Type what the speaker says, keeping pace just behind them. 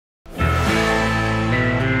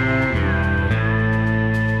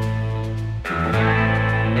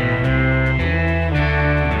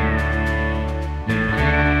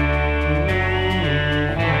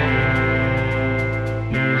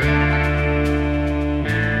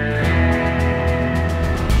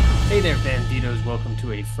Hey there, Banditos. Welcome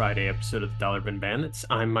to a Friday episode of the Dollar Bin Bandits.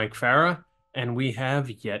 I'm Mike Farah, and we have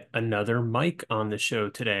yet another Mike on the show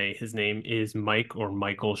today. His name is Mike or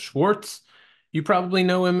Michael Schwartz. You probably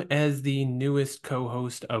know him as the newest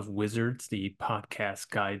co-host of Wizards, the podcast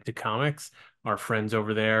guide to comics. Our friends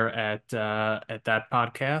over there at that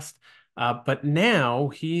podcast. But now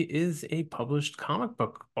he is a published comic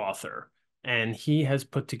book author, and he has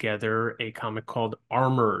put together a comic called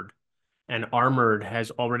Armored. And Armored has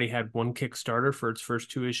already had one Kickstarter for its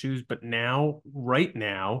first two issues, but now, right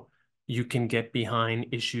now, you can get behind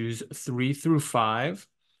issues 3 through 5,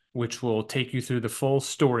 which will take you through the full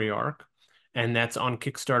story arc. And that's on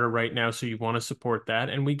Kickstarter right now, so you want to support that.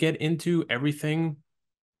 And we get into everything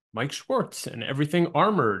Mike Schwartz and everything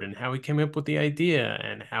Armored and how he came up with the idea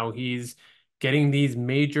and how he's getting these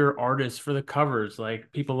major artists for the covers,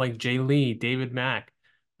 like people like Jay Lee, David Mack.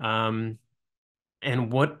 Um,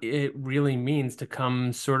 and what it really means to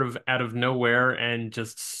come sort of out of nowhere and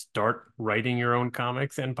just start writing your own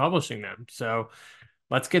comics and publishing them. So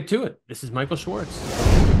let's get to it. This is Michael Schwartz.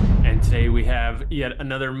 And today we have yet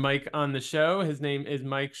another Mike on the show. His name is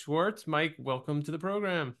Mike Schwartz. Mike, welcome to the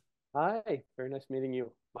program. Hi, very nice meeting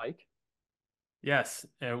you, Mike. Yes,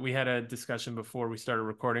 we had a discussion before we started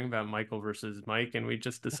recording about Michael versus Mike, and we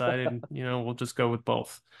just decided, we'll just go with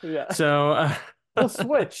both. Yeah, So, we'll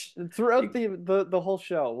switch throughout the whole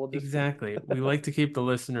show. We'll just exactly. We like to keep the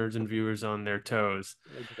listeners and viewers on their toes.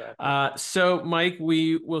 exactly. So, Mike,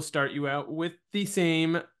 we will start you out with the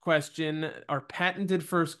same question, our patented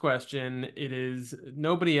first question. It is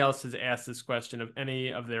nobody else has asked this question of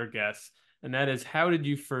any of their guests, and that is, how did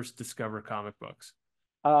you first discover comic books?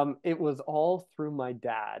 It was all through my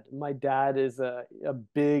dad. My dad is a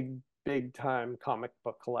big time comic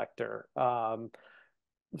book collector.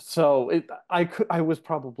 So I was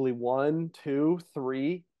probably 1, 2,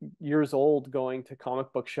 3 years old going to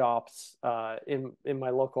comic book shops in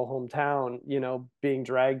my local hometown, being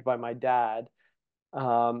dragged by my dad.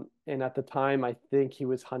 And at the time, I think he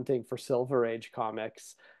was hunting for Silver Age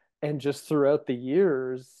comics. And just throughout the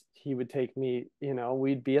years, he would take me,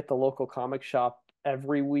 we'd be at the local comic shop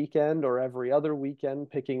every weekend or every other weekend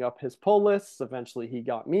picking up his pull lists. Eventually, he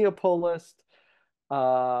got me a pull list,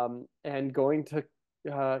 and going to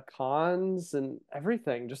cons and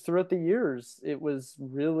everything just throughout the years. It was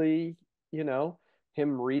really,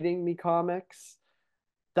 him reading me comics.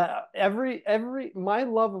 That every my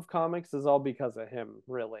love of comics is all because of him,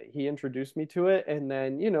 really. He introduced me to it, and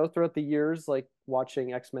then, throughout the years, like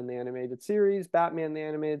watching X-Men the animated series, Batman the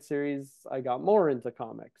animated series, I got more into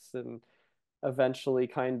comics and eventually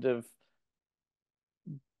kind of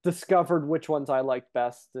discovered which ones I liked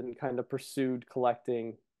best and kind of pursued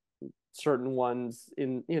collecting certain ones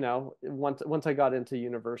in, once I got into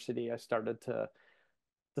university, I started to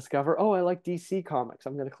discover, oh, I like DC comics.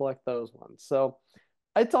 I'm going to collect those ones. So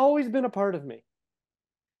it's always been a part of me.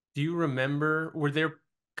 Do you remember, were there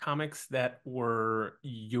comics that were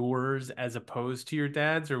yours as opposed to your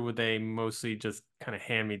dad's, or were they mostly just kind of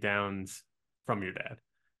hand-me-downs from your dad?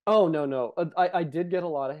 Oh, no, no. I did get a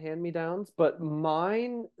lot of hand-me-downs, but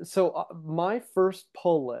my first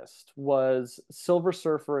pull list was Silver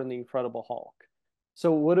Surfer and the Incredible Hulk.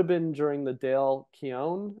 So it would have been during the Dale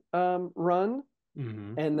Keown run,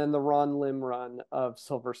 Hmm. and then the Ron Lim run of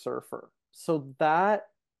Silver Surfer. So that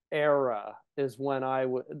era is when I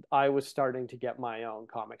was starting to get my own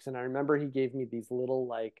comics. And I remember he gave me these little,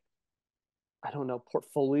 like, I don't know,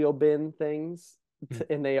 portfolio bin things,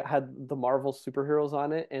 and they had the Marvel superheroes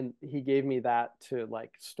on it, and he gave me that to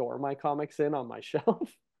like store my comics in on my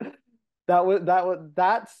shelf.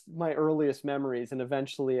 That's my earliest memories, and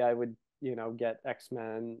eventually I would, get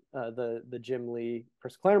X-Men, the Jim Lee,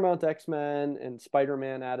 Chris Claremont X-Men, and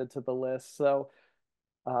Spider-Man added to the list. So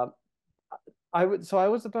uh, I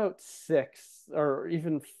was about 6 or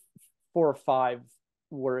even 4 or 5,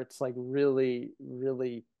 where it's like really,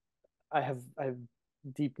 really, I have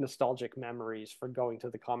deep nostalgic memories for going to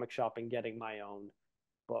the comic shop and getting my own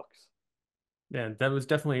books. Yeah, that was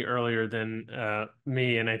definitely earlier than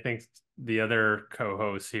me, and I think the other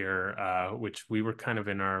co-hosts here, which we were kind of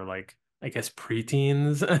in our like, I guess,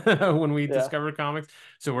 preteens when we Yeah. discovered comics.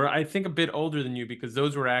 So we're, I think, a bit older than you because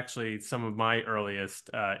those were actually some of my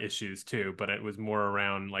earliest issues too, but it was more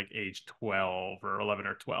around like age 12 or 11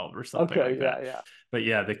 or 12 or something Okay. like Yeah. that. Yeah. But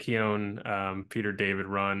yeah, the Keown Peter David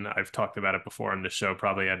run, I've talked about it before on the show,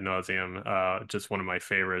 probably ad nauseum. Just one of my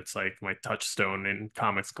favorites, like my touchstone in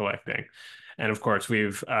comics collecting. And of course,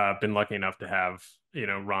 we've been lucky enough to have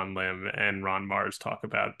Ron Lim and Ron Mars talk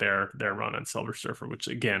about their run on Silver Surfer, which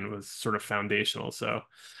again was sort of foundational. So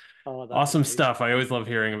Oh, that's awesome amazing. stuff. I always love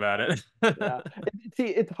hearing about it. Yeah. See,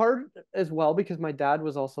 it's hard. as well because my dad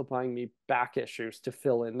was also buying me back issues to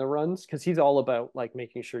fill in the runs because he's all about like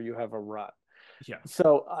making sure you have a run. Yeah.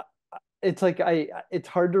 So it's like it's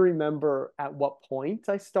hard to remember at what point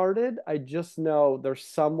I started. I just know there's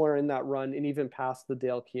somewhere in that run and even past the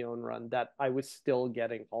Dale Keown run that I was still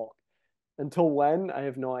getting Hulk. Until when, I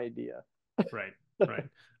have no idea. Right. Right.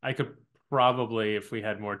 I could probably, if we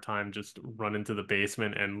had more time, just run into the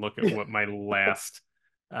basement and look at what my last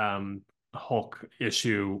um Hulk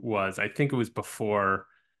issue was. I think it was before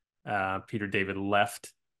Peter David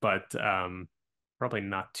left, but probably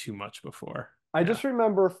not too much before. I Yeah. just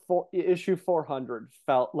remember issue 400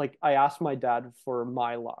 felt like I asked my dad for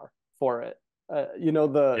Mylar for it.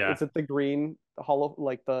 Yeah. is it the green hollow,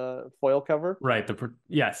 like the foil cover? Right.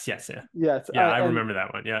 Yes, yes, yeah. Yes, Yeah, I remember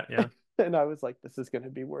that one. Yeah, yeah. and I was like, this is going to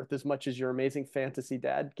be worth as much as your amazing fantasy,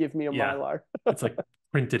 Dad. Give me a Yeah. Mylar. It's like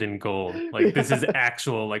printed in gold. Like this is Yeah,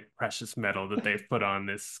 actual like precious metal that they've put on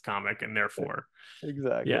this comic and therefore,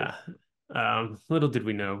 exactly. yeah. Little did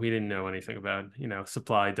we know, we didn't know anything about,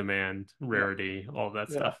 supply, demand, Yeah, rarity, all that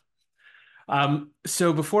yeah, stuff.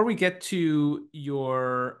 So before we get to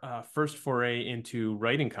your first foray into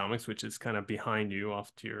writing comics, which is kind of behind you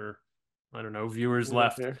off to your, I don't know, viewers right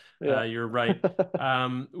left, here. Yeah. your right,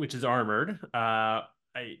 which is Armored.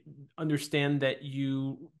 I understand that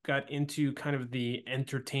you got into kind of the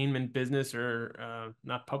entertainment business or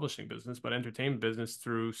not publishing business, but entertainment business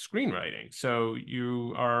through screenwriting. So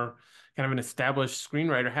you are kind of an established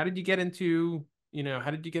screenwriter. How did you get into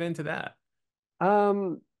that?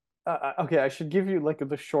 Um, okay, I should give you like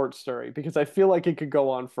the short story because I feel like it could go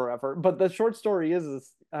on forever. But the short story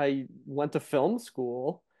is I went to film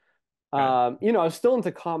school. Okay. I was still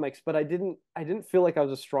into comics, but I didn't feel like I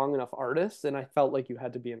was a strong enough artist, and I felt like you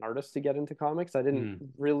had to be an artist to get into comics. I didn't Hmm.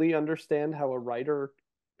 really understand how a writer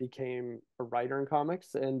became a writer in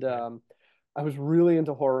comics, and Right. I was really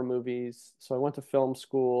into horror movies, so I went to film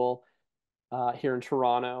school here in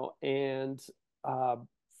Toronto, and uh,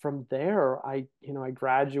 from there, I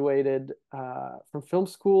graduated from film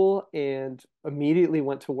school and immediately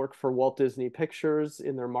went to work for Walt Disney Pictures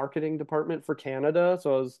in their marketing department for Canada.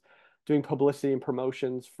 So I was doing publicity and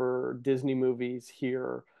promotions for Disney movies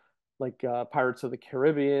here, like Pirates of the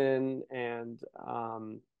Caribbean, and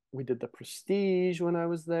we did The Prestige when I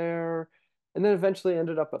was there. And then eventually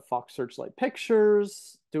ended up at Fox Searchlight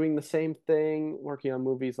Pictures doing the same thing, working on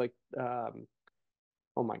movies like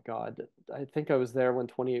oh my God, I think I was there when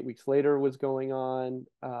 28 Weeks Later was going on.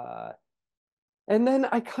 And then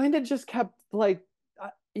I kind of just kept like,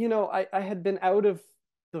 I had been out of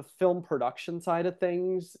the film production side of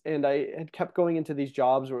things, and I had kept going into these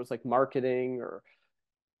jobs where it was like marketing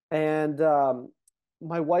and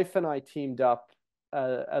my wife and I teamed up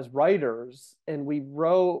as writers, and we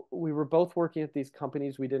were both working at these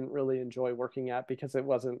companies we didn't really enjoy working at because it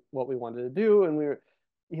wasn't what we wanted to do, and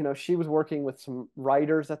she was working with some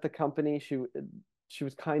writers at the company. She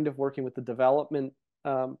was kind of working with the development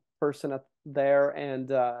person there, and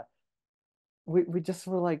we just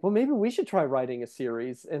were like, well, maybe we should try writing a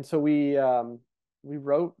series. And so we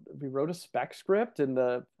wrote a spec script, and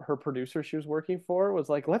the her producer she was working for was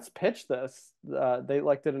like, let's pitch this. They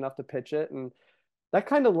liked it enough to pitch it, and that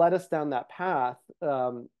kind of led us down that path.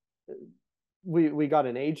 We got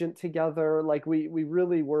an agent together. Like we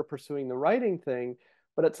really were pursuing the writing thing.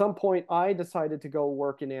 But at some point, I decided to go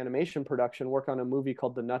work in animation production, work on a movie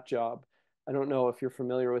called The Nut Job. I don't know if you're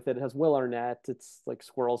familiar with it. It has Will Arnett. It's like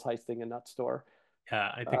squirrels heisting a nut store.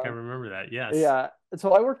 Yeah, I think I Um, remember that. Yes. yeah.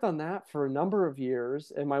 So I worked on that for a number of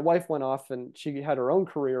years, and my wife went off and she had her own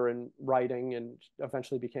career in writing and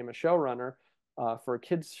eventually became a showrunner for a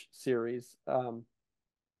kids series.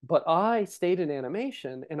 But I stayed in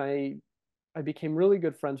animation, and I became really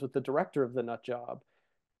good friends with the director of The Nut Job.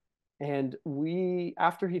 And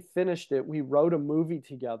after he finished it, we wrote a movie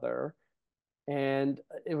together, and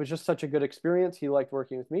it was just such a good experience. He liked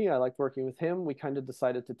working with me. I liked working with him. We kind of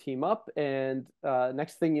decided to team up. And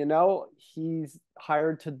next thing you know, he's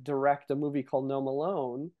hired to direct a movie called Gnome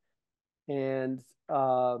Alone. And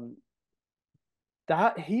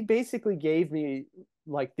that he basically gave me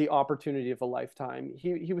like the opportunity of a lifetime.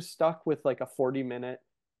 He was stuck with like a 40-minute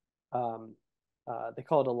um they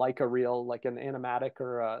call it a Leica reel, like an animatic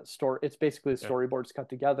or a story. It's basically the Yeah. storyboards cut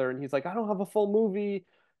together. And he's like, I don't have a full movie.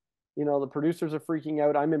 The producers are freaking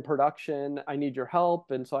out. I'm in production. I need your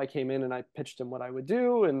help. And so I came in and I pitched him what I would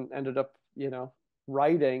do and ended up,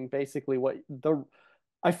 writing basically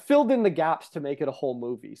I filled in the gaps to make it a whole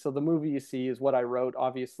movie. So the movie you see is what I wrote.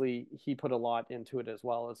 Obviously, he put a lot into it as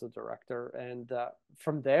well as a director. And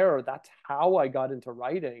from there, that's how I got into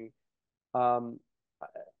writing. Um,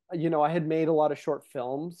 I had made a lot of short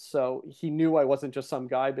films, so he knew I wasn't just some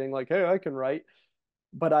guy being like, "Hey, I can write."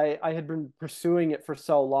 But I had been pursuing it for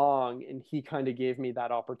so long, and he kind of gave me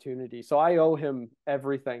that opportunity. So I owe him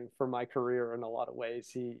everything for my career in a lot of ways.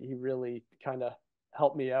 He really kind of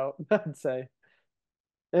helped me out, I'd say.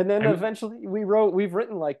 And then I mean, eventually we've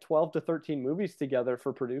written like 12 to 13 movies together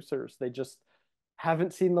for producers. They just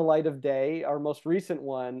haven't seen the light of day. Our most recent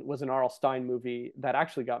one was an R.L. Stine movie that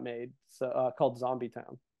actually got made, so, called Zombie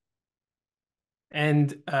Town.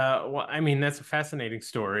 and well, I mean, that's a fascinating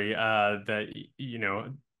story. That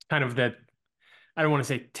kind of that I don't want to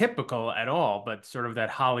say typical at all, but sort of that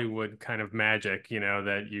Hollywood kind of magic,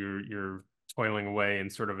 that you're toiling away in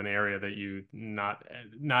sort of an area that you not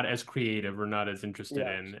as creative or not as interested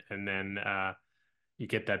Yeah. in, and then you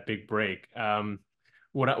get that big break.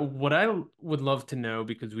 What I would love to know,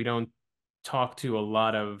 because we don't talk to a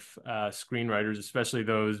lot of screenwriters, especially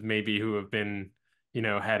those maybe who have been,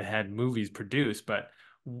 had movies produced, but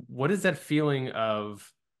what is that feeling of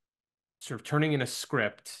sort of turning in a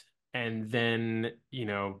script and then,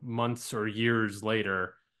 months or years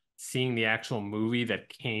later, seeing the actual movie that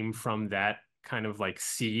came from that kind of like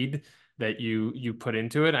seed that you put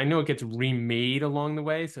into it. I know it gets remade along the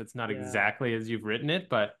way, so it's not Yeah. exactly as you've written it,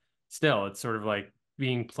 but still, it's sort of like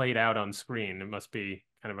being played out on screen. It must be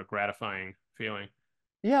kind of a gratifying feeling.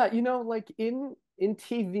 Yeah, like in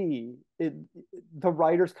TV, the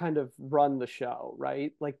writers kind of run the show,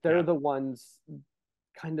 right? Like they're Yeah. the ones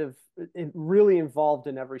kind of really involved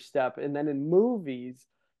in every step. And then in movies,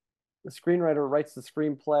 the screenwriter writes the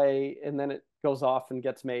screenplay and then it goes off and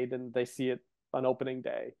gets made and they see it on opening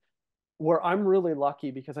day. Where I'm really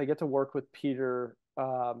lucky because I get to work with Peter.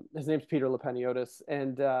 His name's Peter Lepeniotis,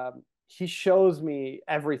 and he shows me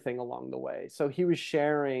everything along the way. So he was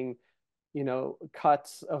sharing,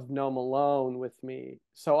 cuts of Gnome Alone with me.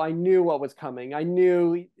 So I knew what was coming. I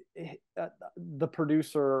knew the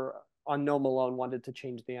producer on Gnome Alone wanted to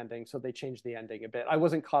change the ending, so they changed the ending a bit. I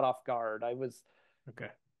wasn't caught off guard. I was Okay.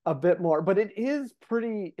 a bit more, but it's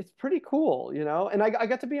pretty cool, And I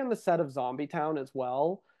got to be on the set of Zombie Town as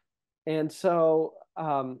well, and so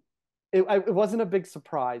it wasn't a big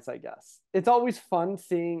surprise, I guess. It's always fun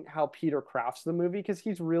seeing how Peter crafts the movie because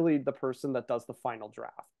he's really the person that does the final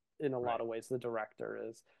draft in a lot Right. of ways. The director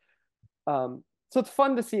is. So it's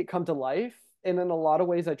fun to see it come to life. And in a lot of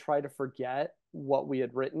ways, I try to forget what we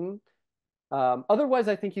had written. Otherwise,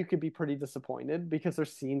 I think you could be pretty disappointed because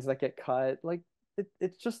there's scenes that get cut. Like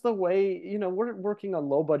it's just the way, we're working on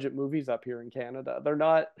low budget movies up here in Canada. They're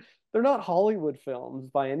not Hollywood films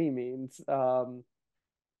by any means.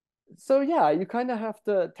 So yeah, you kind of have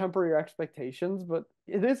to temper your expectations, but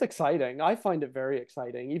it is exciting. I find it very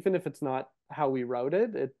exciting, even if it's not how we wrote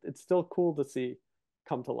it. It's still cool to see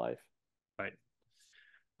come to life. Right.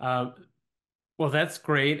 Um, Well, that's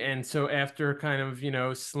great. And so after kind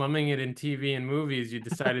of, slumming it in TV and movies, you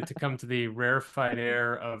decided to come to the rarefied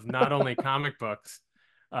air of not only comic books,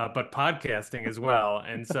 but podcasting as well.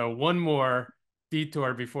 And so one more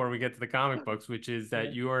detour before we get to the comic books, which is that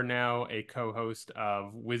Yeah. you are now a co-host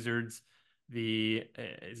of Wizards,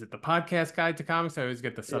 is it the podcast guide to comics? I always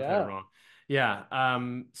get the subhead Yeah. wrong.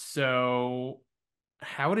 Yeah. So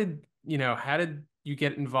how did you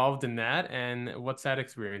get involved in that, and what's that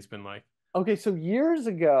experience been like? Okay, so years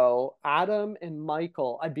ago, Adam and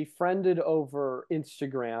Michael, I befriended over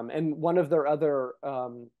Instagram, and one of their other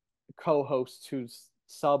co-hosts who's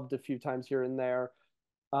subbed a few times here and there.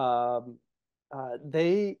 Um,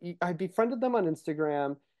 I befriended them on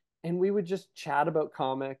Instagram, and we would just chat about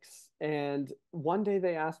comics. And one day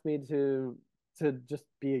they asked me to just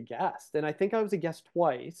be a guest, and I think I was a guest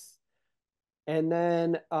twice. And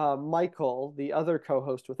then Michael, the other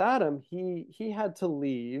co-host with Adam, he had to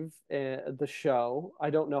leave the show. I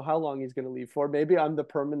don't know how long he's going to leave for. Maybe I'm the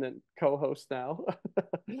permanent co-host now.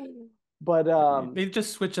 But They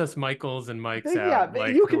just switch us Michaels and Mikes yeah, out,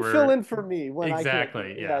 like you who can fill were in for me when I can't do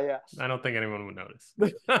exactly, it. yeah. Yeah, I don't think anyone would notice.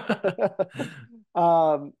 yeah.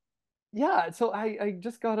 um, yeah, so I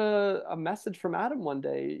just got a message from Adam one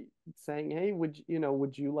day saying, "Hey, would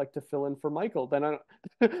you like to fill in for Michael?" Then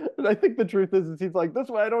I think the truth is he's like, "This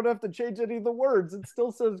way I don't have to change any of the words. It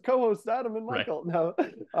still says co-host Adam and Right. Michael." No,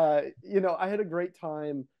 I had a great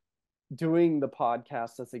time doing the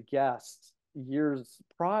podcast as a guest years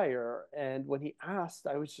prior. And when he asked,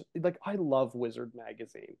 I was just, like, I love Wizard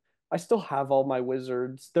magazine. I still have all my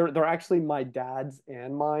wizards. They're actually my dad's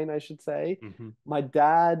and mine, I should say. Hmm. My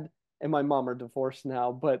dad and my mom are divorced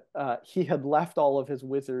now, but he had left all of his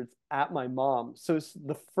wizards at my mom. So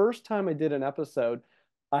the first time I did an episode,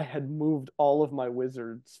 I had moved all of my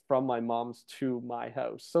wizards from my mom's to my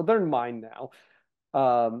house. So they're mine now.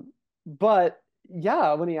 But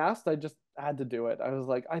yeah, when he asked, I just had to do it. I was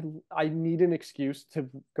like, I need an excuse to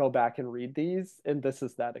go back and read these, and this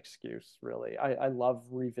is that excuse, really. I love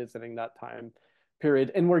revisiting that time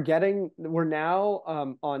period. And we're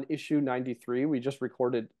now on issue 93. We just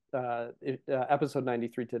recorded episode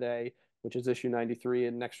 93 today, which is issue 93,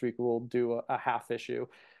 and next week we'll do a half issue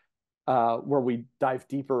where we dive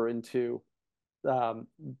deeper into um,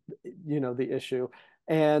 the issue.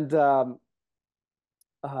 And uh,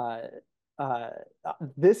 uh,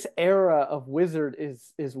 this era of Wizard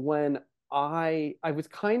is when I was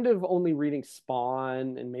kind of only reading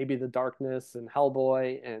Spawn and maybe The Darkness and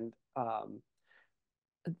Hellboy and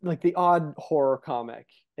like the odd horror comic.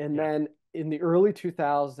 And Yeah. then in the early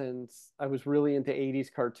 2000s, I was really into 80s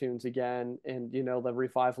cartoons again, and the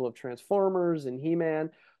revival of Transformers and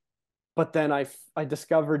He-Man. But then I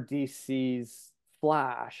discovered DC's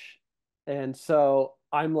Flash, and so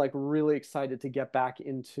I'm like really excited to get back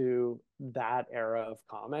into that era of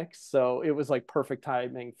comics. So it was like perfect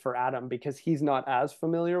timing for Adam because he's not as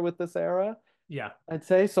familiar with this era, Yeah. I'd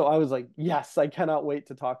say. So I was like, yes, I cannot wait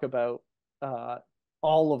to talk about uh,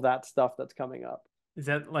 all of that stuff that's coming up. Is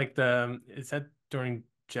that during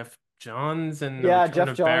Jeff Johns and the Yeah, return Jeff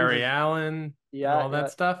of Johns Barry is Allen and yeah, all yeah.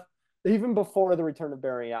 that stuff? Even before the return of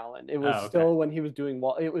Barry Allen, it was Oh, okay. still when he was doing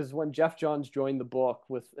well. It was when Jeff Johns joined the book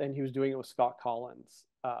and he was doing it with Scott Collins.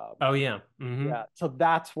 Oh yeah. Mm-hmm. Yeah, so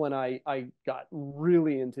that's when I got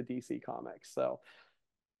really into DC Comics. So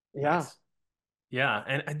yeah, Nice. Yeah,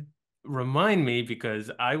 and remind me because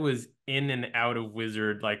I was in and out of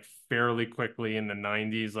Wizard like fairly quickly in the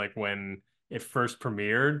 90s, like when it first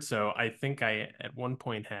premiered. So I think I at one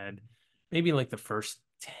point had maybe like the first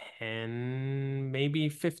 10, maybe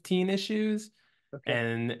 15 issues. okay.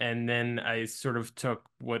 And then I sort of took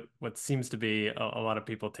what seems to be a lot of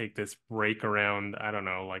people take this break around, I don't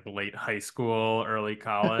know, like late high school, early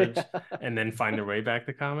college, Yeah. and then find their way back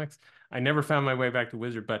to comics. I never found my way back to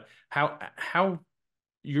Wizard, but how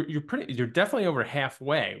you're definitely over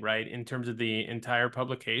halfway, right, in terms of the entire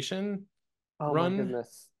publication Oh my run.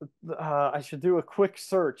 goodness, I should do a quick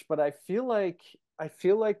search, but I feel like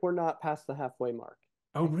we're not past the halfway mark.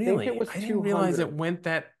 Oh, I think it really? was I didn't realize it 200. went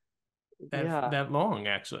Yeah. that long,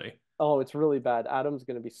 actually. Oh, it's really bad. Adam's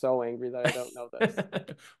going to be so angry that I don't know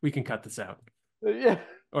this. We can cut this out. Yeah.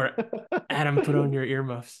 Or Adam, put on your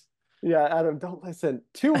earmuffs. Yeah, Adam, don't listen.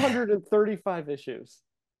 235 issues.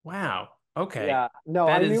 Wow. Okay. Yeah. No,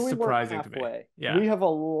 That I is knew we weren't surprising to me. halfway. Yeah. We have a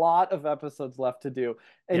lot of episodes left to do.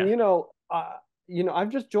 And Yeah. I've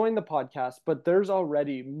just joined the podcast, but there's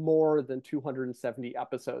already more than 270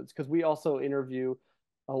 episodes because we also interview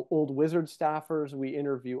old Wizard staffers, we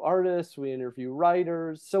interview artists, we interview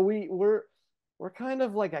writers. So we're kind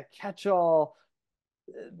of like a catch-all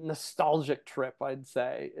nostalgic trip, I'd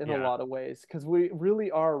say, in a Yeah. lot of ways, because we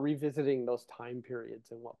really are revisiting those time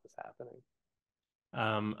periods and what was happening.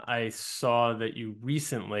 I saw that you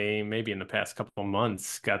recently, maybe in the past couple of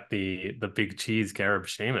months, got the big cheese Garib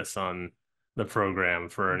Sheamus on the program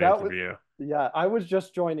for an That was, interview. yeah, I was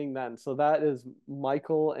just joining then. So that is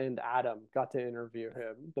Michael and Adam got to interview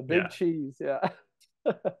him. The big Yeah, cheese, yeah.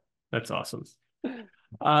 that's awesome.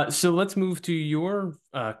 So let's move to your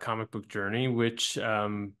comic book journey, which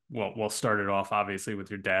well started off obviously with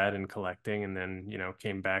your dad and collecting, and then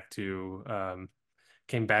came back to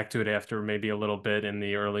it after maybe a little bit in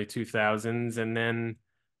the early 2000s, and then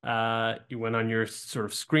you went on your sort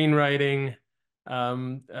of screenwriting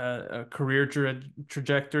career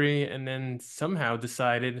trajectory, and then somehow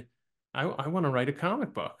decided I want to write a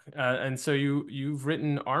comic book. And so you've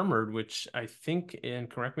written Armored, which I think, and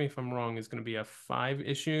correct me if I'm wrong, is going to be a 5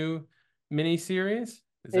 issue miniseries.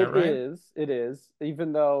 Is that It right? is, it is,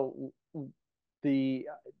 even though the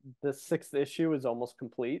the sixth issue is almost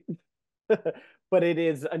complete. But it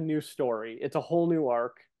is a new story. It's a whole new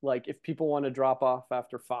arc. Like if people want to drop off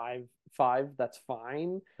after five, that's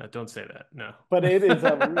fine. Don't say that. No. But it is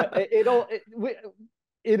a it'll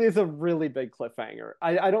it is a really big cliffhanger.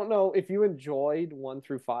 I don't know if you enjoyed 1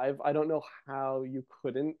 through 5. I don't know how you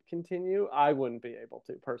couldn't continue. I wouldn't be able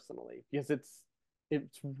to personally because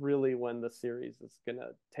it's really when the series is gonna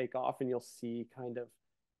take off and you'll see kind of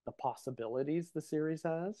the possibilities the series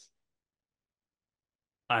has.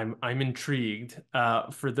 I'm intrigued.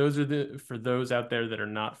 For those out there that are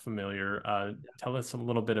not familiar, tell us a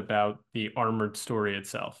little bit about the Armored story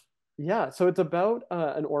itself. Yeah, so it's about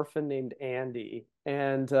an orphan named Andy,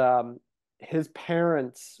 and his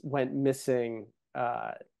parents went missing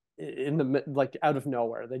in like out of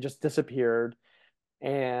nowhere. They just disappeared,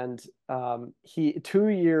 and he 2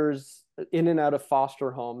 years in and out of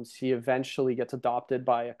foster homes. He eventually gets adopted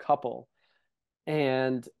by a couple,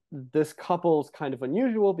 and this couple's kind of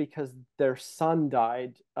unusual because their son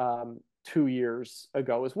died 2 years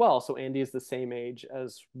ago as well. So Andy is the same age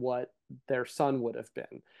as what their son would have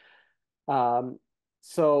been. Um,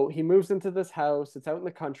 so he moves into this house. It's out in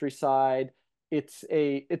the countryside. It's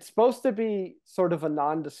supposed to be sort of a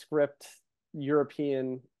nondescript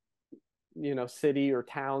European, city or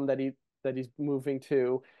town that he's moving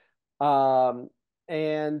to. Um,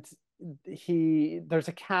 and there's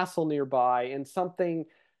a castle nearby and something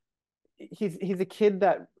he's a kid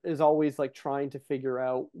that is always like trying to figure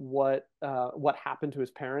out what happened to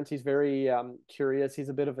his parents. He's very curious. He's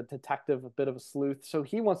a bit of a detective, a bit of a sleuth. So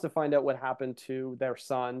he wants to find out what happened to their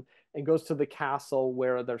son and goes to the castle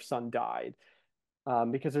where their son died,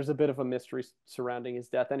 because there's a bit of a mystery surrounding his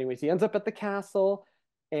death. Anyways, he ends up at the castle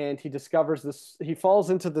and he discovers this. He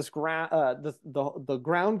falls into this ground. The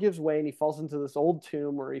ground gives way and he falls into this old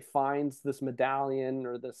tomb where he finds this medallion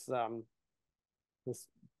or this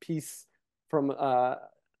piece from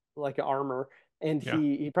like an armor, and Yeah.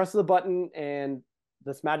 he presses the button, and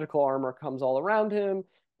this magical armor comes all around him,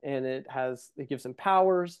 and it gives him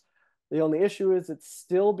powers. The only issue is it's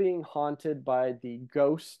still being haunted by the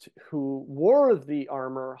ghost who wore the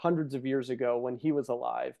armor hundreds of years ago when he was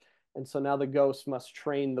alive, and so now the ghost must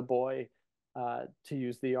train the boy to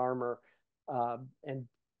use the armor and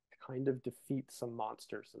kind of defeat some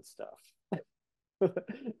monsters and stuff.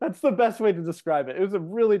 That's the best way to describe it. It was a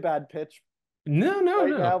really bad pitch No, no,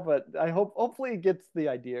 right now, no. but I hopefully it gets the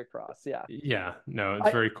idea across. Yeah. Yeah, no, it's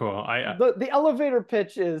I very cool. the elevator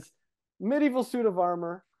pitch is medieval suit of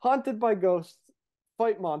armor, haunted by ghosts,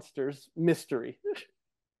 fight monsters, mystery.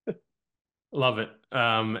 Love it.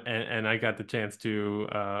 And I got the chance to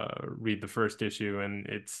read the first issue, and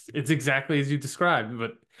it's exactly as you described,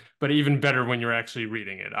 but even better when you're actually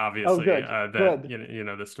reading it. Oh, Obviously, good. that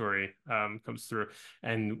Good. the story comes through,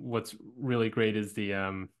 and what's really great is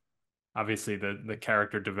the obviously the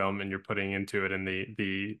character development you're putting into it, and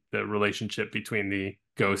the relationship between the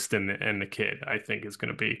ghost and the kid. I think is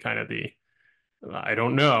going to be kind of the I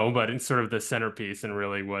don't know, but it's sort of the centerpiece and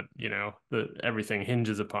really what, the everything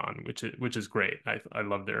hinges upon, which is great. I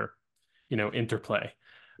love their, interplay.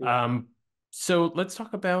 Yeah. Um, so let's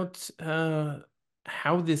talk about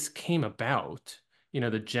how this came about,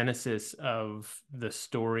 the genesis of the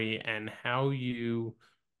story and how you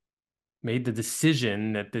made the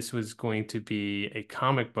decision that this was going to be a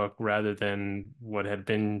comic book rather than what had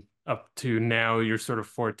been up to now your sort of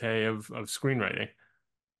forte of screenwriting.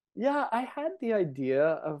 Yeah, I had the idea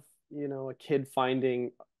of, a kid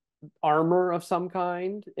finding armor of some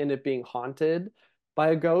kind and it being haunted by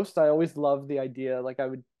a ghost. I always loved the idea. Like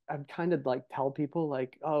I'd kind of like tell people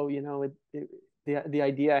like, oh, the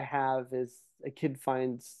idea I have is a kid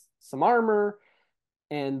finds some armor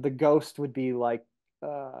and the ghost would be like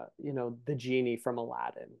the genie from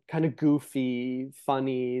Aladdin, kind of goofy,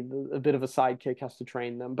 funny, a bit of a sidekick has to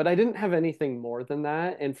train them. But I didn't have anything more than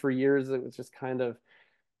that. And for years it was just kind of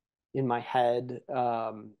in my head.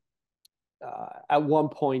 At one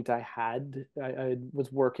point I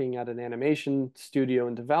was working at an animation studio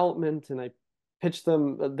in development and I pitched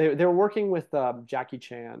them. They were working with Jackie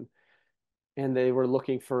Chan and they were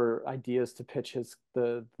looking for ideas to pitch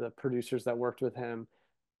the producers that worked with him.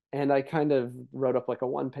 And I kind of wrote up like a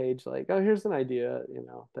one page like, oh, here's an idea,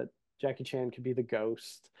 that Jackie Chan could be the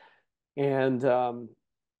ghost. And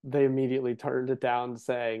they immediately turned it down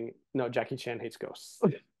saying, no, Jackie Chan hates ghosts.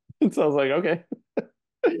 And so I was like, okay.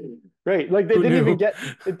 Great. Like they Who didn't even knew? get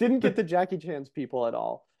it didn't get to Jackie Chan's people at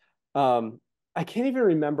all. Um, I can't even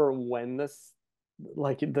remember when this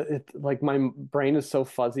like my brain is so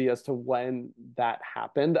fuzzy as to when that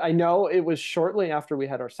happened. I know it was shortly after we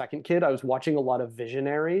had our second kid. I was watching a lot of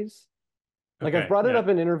Visionaries. Like I've Okay, brought it yeah. up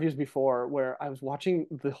in interviews before where I was watching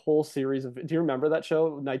the whole series of, do you remember that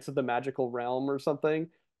show, Knights of the Magical Realm or something?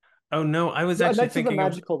 Oh no, I was No, actually Knights of the thinking of.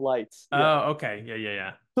 Magical Lights. Yeah. Oh, okay, yeah, yeah,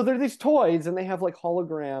 yeah. So they're these toys and they have like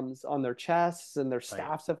holograms on their chests and their Right.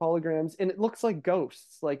 staffs have holograms and it looks like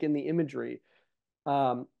ghosts like in the imagery.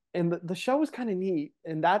 And the show was kind of neat.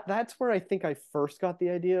 And that's where I think I first got the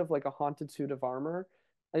idea of like a haunted suit of armor.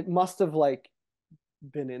 It must have like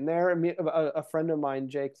been in there. I mean, a friend of mine,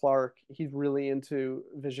 Jay Clark, he's really into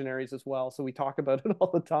visionaries as well. So we talk about it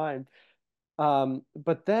all the time.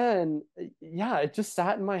 But then, yeah, it just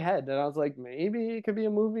sat in my head, and I was like, maybe it could be a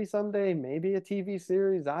movie someday, maybe a TV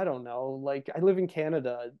series. I don't know. Like, I live in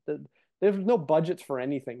Canada. There's no budgets for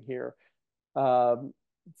anything here. Um,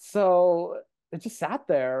 so it just sat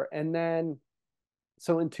there, and then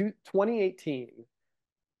so in 2018,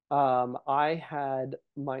 I had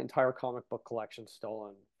my entire comic book collection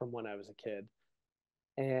stolen from when I was a kid.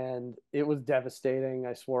 and it was devastating.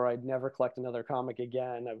 I swore I'd never collect another comic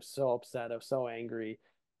again. I was so upset. I was so angry.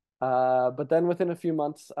 But then within a few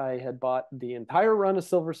months, I had bought the entire run of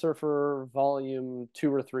Silver Surfer, volume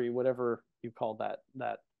two or three, whatever you call that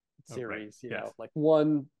Oh, right. series. Yes. Like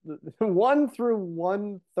one through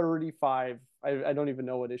 135. I don't even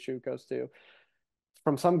know what issue it goes to,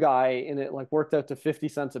 from some guy, and it like worked out to 50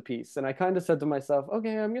 cents a piece. And I kind of said to myself,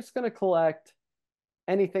 okay, I'm just gonna collect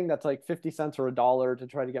anything that's like 50 cents or $1 to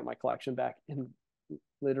try to get my collection back. And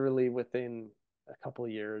literally within a couple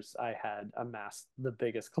of years, I had amassed the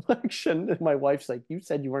biggest collection. And my wife's like, you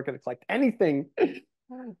said you weren't going to collect anything.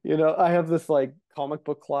 I have this like comic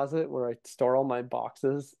book closet where I store all my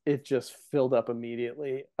boxes. It just filled up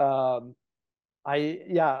immediately.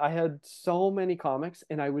 I had so many comics,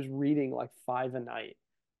 and I was reading like five a night.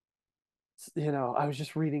 I was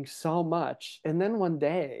just reading so much. And then one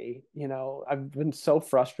day, I've been so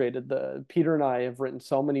frustrated. The Peter and I have written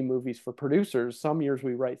so many movies for producers. Some years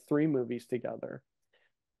we write three movies together.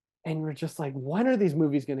 And we're just like, when are these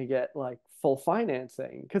movies going to get like full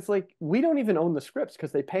financing? Because like we don't even own the scripts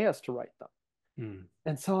because they pay us to write them. Hmm.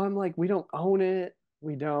 And so I'm like, we don't own it.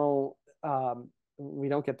 We don't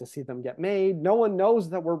get to see them get made. No one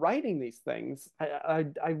knows that we're writing these things. I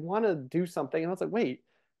want to do something. And I was like, wait,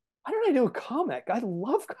 why don't I do a comic? I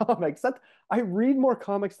love comics. I read more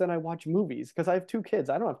comics than I watch movies because I have two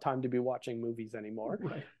kids. I don't have time to be watching movies anymore.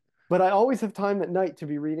 Right. But I always have time at night to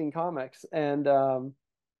be reading comics. Yeah,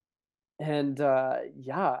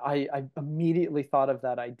 I immediately thought of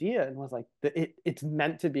that idea and was like, it's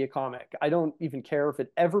meant to be a comic. I don't even care if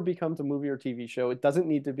it ever becomes a movie or TV show. It doesn't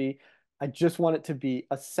need to be. I just want it to be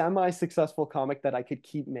a semi-successful comic that I could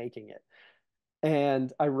keep making it.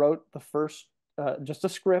 And I wrote the first, just a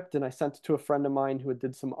script, and I sent it to a friend of mine who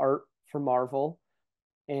did some art for Marvel.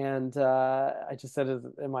 And I just said,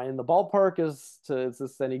 "Am I in the ballpark? Is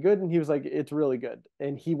this any good?" And he was like, "It's really good."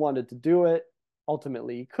 And he wanted to do it.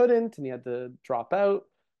 Ultimately, he couldn't, and he had to drop out.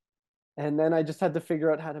 And then I just had to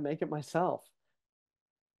figure out how to make it myself.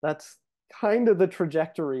 That's kind of the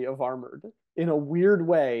trajectory of Armored. In a weird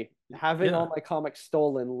way, having all Yeah. my comics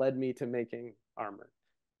stolen led me to making Armored.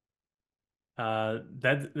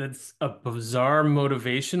 That's a bizarre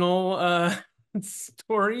motivational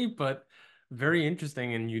story, but very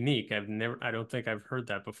interesting and unique. I don't think I've heard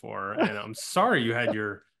that before, and I'm sorry you had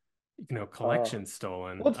your, Uh, collection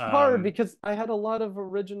stolen. Well, it's hard because I had a lot of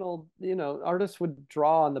original, artists would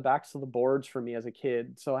draw on the backs of the boards for me as a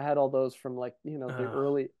kid. So I had all those from like,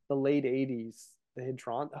 Uh, the late 80s. They had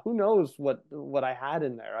drawn. Who knows what I had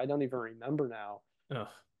in there? I don't even remember now. ugh,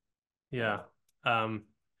 Yeah. yeah. Um,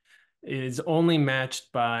 it is only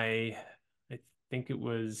matched by, I think it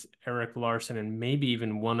was Eric Larson and maybe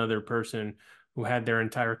even one other person who had their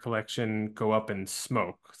entire collection go up in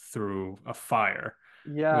smoke through a fire,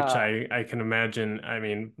 which Yeah. I can imagine. I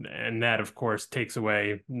mean, and that of course takes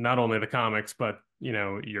away not only the comics, but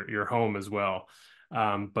your home as well.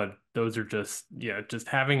 But those are just, yeah, just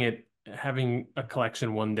having a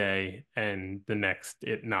collection one day and the next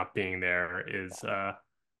it not being there is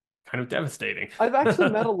kind of devastating. I've actually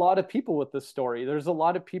met a lot of people with this story. There's a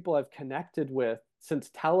lot of people I've connected with since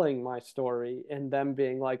telling my story and them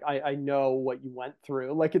being like, I know what you went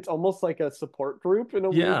through. Like it's almost like a support group in a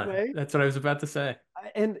weird Yeah, way. that's what I was about to say.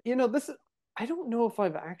 And this I don't know if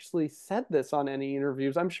I've actually said this on any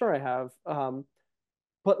interviews. I'm sure I have.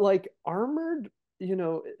 But like Armored,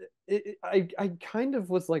 I kind of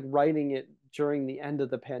was like writing it during the end of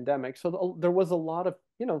the pandemic. So there was a lot of,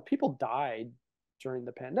 people died during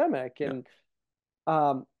the pandemic. Yeah,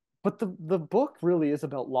 Um, but the book really is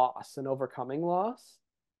about loss and overcoming loss.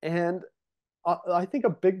 And I think a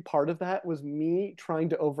big part of that was me trying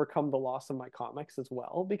to overcome the loss of my comics as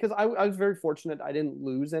well, because I was very fortunate I didn't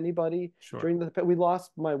lose anybody sure. during we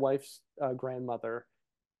lost my wife's grandmother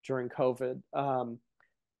during COVID. And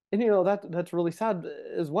that's really sad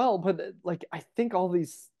as well. But like I think all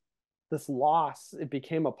this loss, it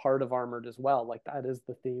became a part of Armored as well. Like that is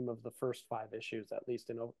the theme of the first five issues, at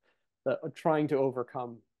least trying to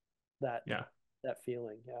overcome that Yeah, that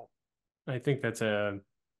feeling. Yeah. I think that's a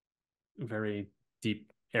very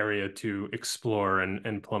deep area to explore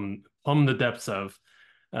and plumb the depths of,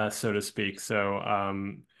 so to speak. So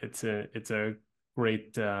it's a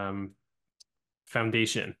great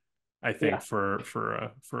foundation, I think, Yeah. for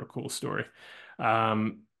a cool story.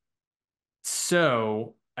 Um,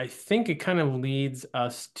 so I think it kind of leads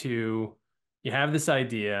us to, you have this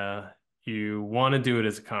idea, you want to do it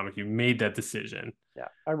as a comic, you made that decision. Yeah.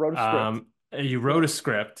 I wrote a script. You Yeah. wrote a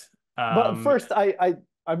script. But first,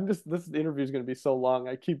 I'm just this interview is going to be so long.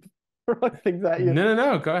 I keep throwing things at you. No, no,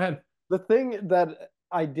 no, go ahead. The thing that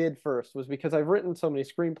I did first was because I've written so many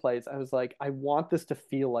screenplays. I was like, I want this to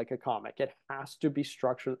feel like a comic. It has to be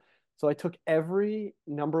structured. So I took every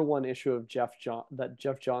number one issue of Jeff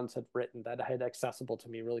Johns had written that I had accessible to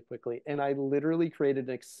me really quickly, and I literally created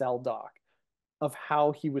an Excel doc of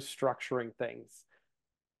how he was structuring things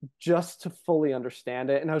just to fully understand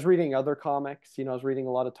it. And I was reading other comics. I was reading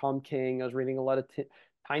a lot of Tom King. I was reading a lot of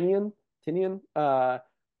Tinian. Tinian. I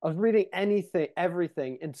was reading anything,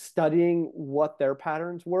 everything, and studying what their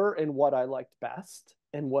patterns were and what I liked best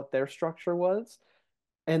and what their structure was.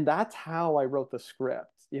 And that's how I wrote the script.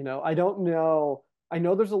 I don't know. I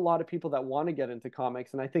know there's a lot of people that want to get into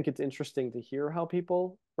comics, and I think it's interesting to hear how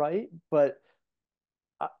people write, but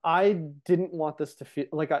I didn't want this to feel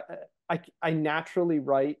like I naturally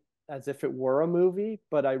write as if it were a movie,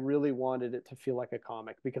 but I really wanted it to feel like a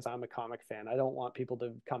comic because I'm a comic fan. I don't want people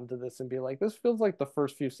to come to this and be like, this feels like the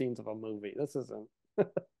first few scenes of a movie. This isn't.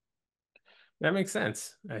 That makes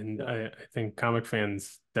sense. And Yeah. I think comic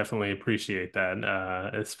fans definitely appreciate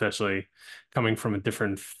that, especially coming from a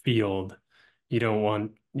different field. You don't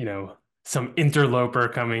want, some interloper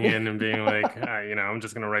coming in and being like, I'm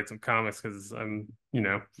just going to write some comics because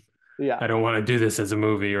Yeah. I don't want to do this as a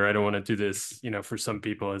movie or I don't want to do this, for some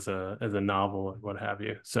people as a novel or what have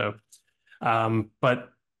you. So, but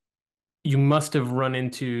you must have run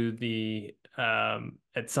into the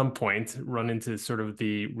at some point run into sort of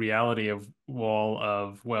the reality of wall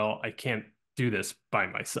of, well, I can't do this by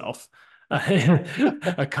myself.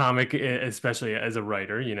 A comic, especially as a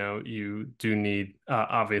writer, you do need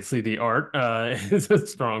obviously the art is a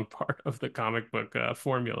strong part of the comic book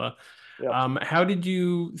formula. Yep. How did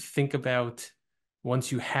you think about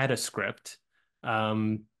once you had a script?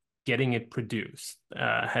 Um, Getting it produced?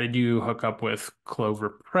 How did you hook up with Clover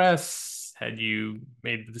Press? Had you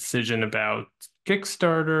made the decision about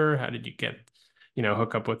Kickstarter? How did you get,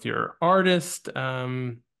 hook up with your artist?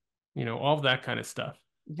 All of that kind of stuff.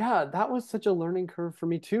 Yeah, that was such a learning curve for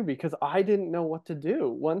me too because I didn't know what to do.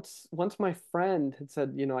 Once my friend had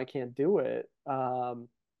said, I can't do it, I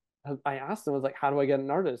asked him, I was like, how do I get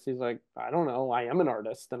an artist? He's like, I don't know. I am an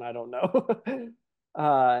artist and I don't know.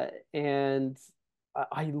 And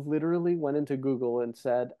I literally went into Google and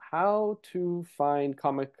said, how to find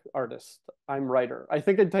comic artist. I'm writer. I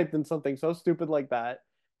think I typed in something so stupid like that.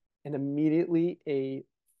 And immediately a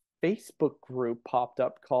Facebook group popped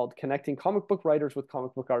up called Connecting Comic Book Writers with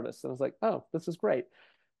Comic Book Artists. And I was like, oh, this is great.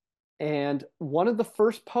 And one of the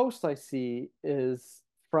first posts I see is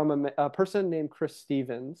from a person named Chris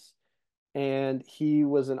Stevens, and he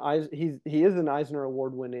is an Eisner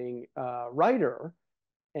Award winning writer,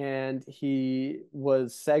 and he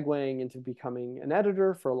was segueing into becoming an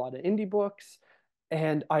editor for a lot of indie books.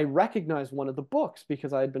 And I recognized one of the books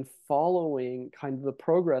because I had been following kind of the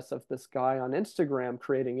progress of this guy on Instagram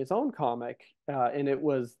creating his own comic, and it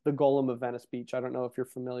was The Golem of Venice Beach. I don't know if you're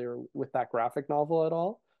familiar with that graphic novel at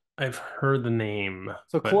all. I've heard the name,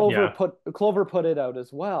 So but yeah, Clover put it out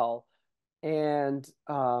as well, and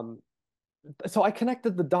so I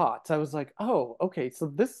connected the dots. I was like, oh, okay, so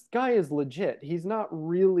this guy is legit. He's not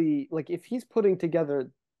really like if he's putting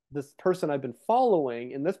together this person I've been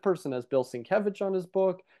following, and this person has Bill Sienkiewicz on his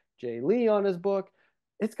book, Jay Lee on his book,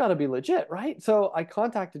 it's got to be legit, right? So I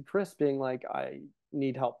contacted Chris, being like, I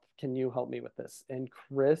need help. Can you help me with this? And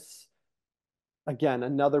Chris, again,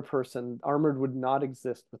 another person, Armored would not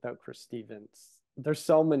exist without Chris Stevens. There's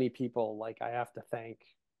so many people like I have to thank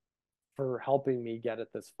for helping me get it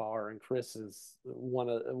this far. And Chris is one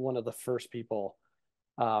of the first people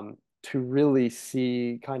to really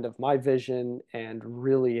see kind of my vision and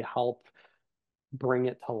really help bring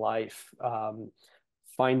it to life.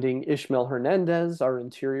 Finding Ishmael Hernandez, our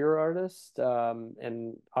interior artist,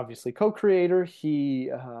 and obviously co-creator,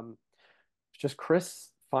 he just Chris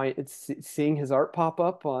find it's seeing his art pop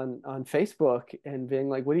up on Facebook and being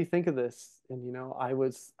like, "What do you think of this?" And I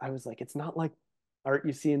was like, "It's not like art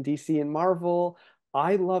you see in DC and Marvel.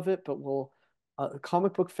 I love it, but will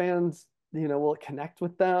comic book fans, will it connect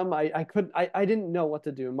with them?" I didn't know what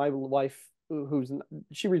to do. My wife,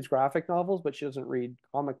 she reads graphic novels, but she doesn't read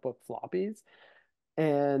comic book floppies,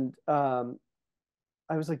 and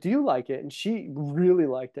I was like, "Do you like it?" And she really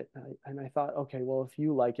liked it. And I thought, okay, well, if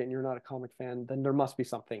you like it and you're not a comic fan, then there must be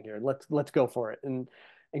something here. Let's go for it. And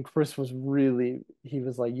Chris was really, he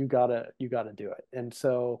was like, you gotta do it. And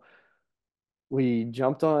so we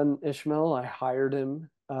jumped on Ishmael. I hired him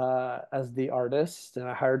as the artist, and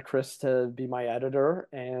I hired Chris to be my editor.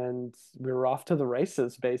 And we were off to the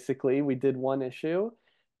races. Basically, we did one issue,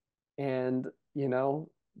 and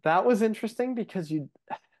that was interesting because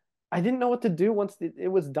I didn't know what to do once it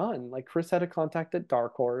was done. Like Chris had a contact at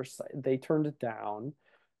Dark Horse. They turned it down.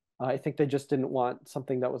 I think they just didn't want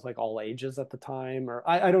something that was like all ages at the time, or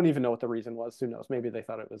I don't even know what the reason was. Who knows? Maybe they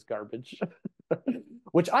thought it was garbage,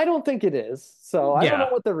 which I don't think it is. So I don't know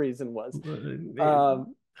Yeah. what the reason was. Uh,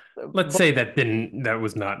 Um, Let's but say that didn't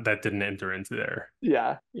enter into their,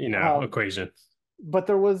 yeah, equation. but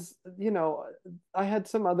there was, I had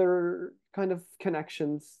some other kind of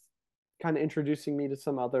connections, kind of introducing me to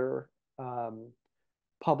some other um,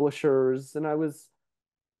 publishers, and I was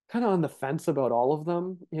kind of on the fence about all of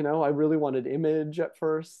them. I really wanted Image at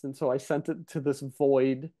first, and so I sent it to this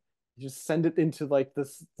void. You just send it into like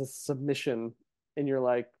this submission, and you're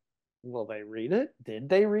like, will they read it? Did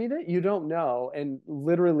they read it? You don't know. And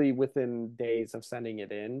literally within days of sending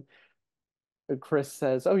it in, Chris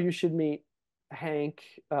says, "Oh, you should meet Hank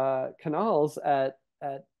Canals at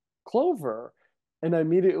Clover." And I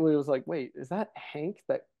immediately was like, "Wait, is that Hank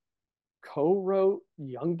that co-wrote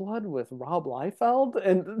Youngblood with Rob Liefeld?"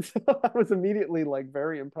 And so I was immediately like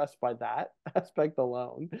very impressed by that aspect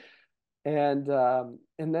alone. And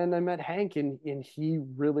then I met Hank, and he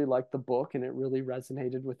really liked the book, and it really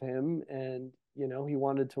resonated with him. And he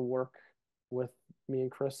wanted to work with me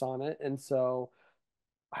and Chris on it. And so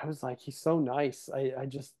I was like, he's so nice.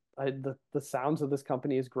 The sounds of this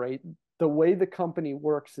company is great. The way the company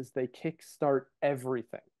works is they kickstart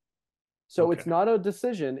everything. So it's Okay. not a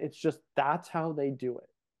decision, it's just that's how they do it.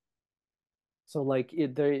 So like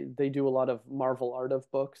they do a lot of Marvel Art of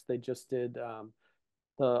books. They just did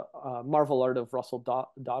the Marvel Art of Russell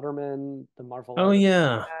Dodderman, the Marvel Oh Art of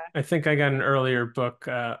yeah. Mac I think I got an earlier book,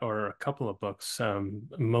 or a couple of books,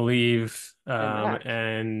 Malieve, and Mac.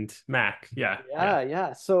 and Mac. Yeah, yeah. Yeah,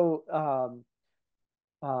 yeah. So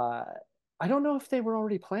uh, I don't know if they were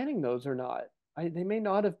already planning those or not. They may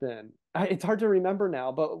not have been. It's hard to remember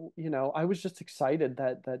now, but I was just excited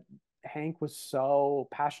that Hank was so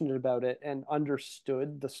passionate about it and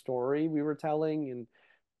understood the story we were telling,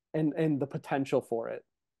 and the potential for it.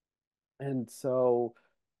 And so,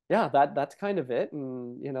 yeah, that's kind of it.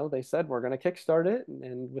 And they said we're going to kickstart it,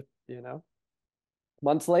 and with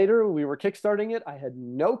months later, we were kickstarting it. I had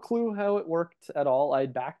no clue how it worked at all.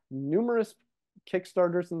 I'd backed numerous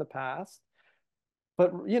Kickstarters in the past,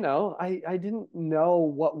 but I didn't know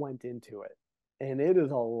what went into it, and it is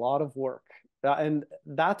a lot of work. And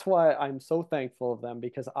that's why I'm so thankful of them,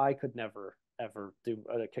 because I could never ever do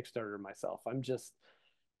a Kickstarter myself.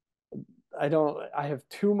 I have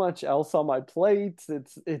too much else on my plate.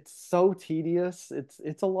 It's so tedious.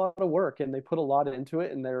 It's a lot of work, and they put a lot into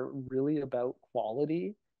it, and they're really about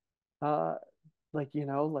quality. Uh, like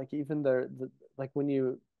like even like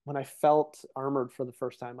when I felt Armored for the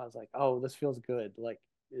first time, I was like, oh, this feels good. Like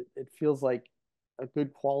it feels like a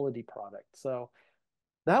good quality product. So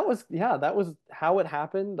that was how it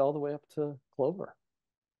happened all the way up to Clover.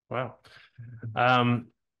 Wow. Um,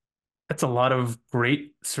 that's a lot of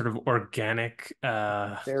great sort of organic,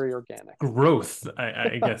 Very organic. growth,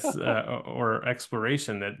 I guess, or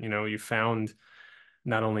exploration that, you found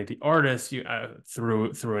not only the artist you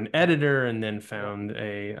through an editor, and then Yeah. found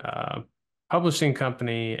a publishing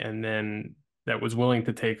company, and then that was willing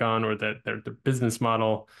to take on, or that their business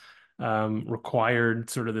model required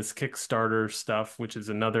sort of this Kickstarter stuff, which is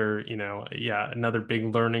another, yeah, another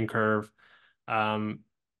big learning curve. Um,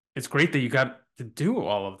 it's great that you got to do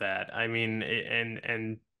all of that. I mean,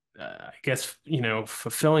 and I guess,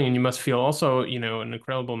 fulfilling, and you must feel also, an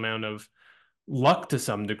incredible amount of luck to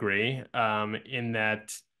some degree, in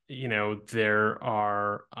that, there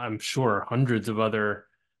are, I'm sure, hundreds of other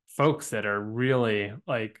folks that are really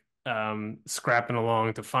like, scrapping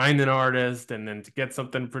along to find an artist, and then to get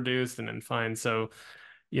something produced, and then find. So,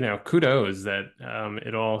 kudos that,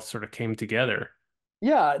 it all sort of came together.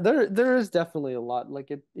 Yeah, there is definitely a lot. Like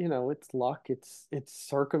it's luck, it's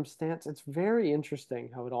circumstance. It's very interesting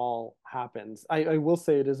how it all happens. I will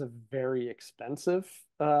say it is a very expensive.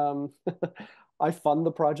 I fund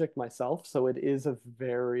the project myself, so it is a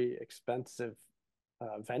very expensive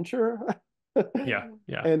venture. Yeah,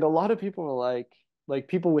 yeah. And a lot of people are like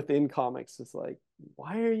people within comics is like,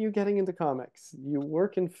 why are you getting into comics? You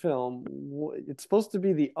work in film. It's supposed to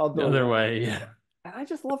be the The other other way. way, yeah, And I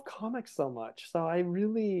just love comics so much. So I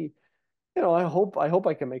really, I hope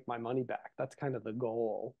I can make my money back. That's kind of the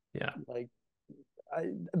goal. yeah, Like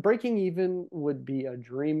breaking even would be a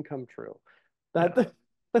dream come true. yeah. That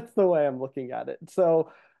that's the way I'm looking at it. So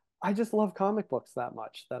I just love comic books that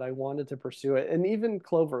much that I wanted to pursue it. And even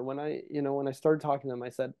Clover, when I started talking to them, I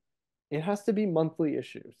said it has to be monthly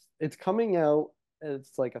issues. It's coming out.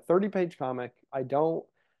 It's like a 30-page comic. I don't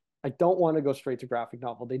want to go straight to graphic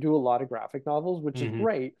novel. They do a lot of graphic novels, which is Hmm.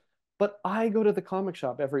 great, but I go to the comic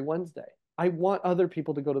shop every Wednesday. I want other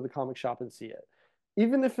people to go to the comic shop and see it.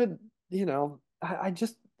 Even if it, I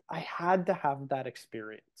just I had to have that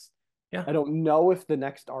experience. Yeah. I don't know if the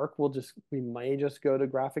next arc we may just go to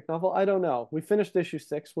graphic novel. I don't know. We finished issue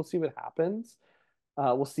 6. We'll see what happens.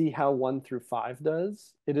 We'll see how 1 through 5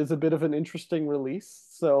 does. It is a bit of an interesting release,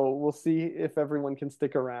 so we'll see if everyone can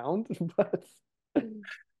stick around. But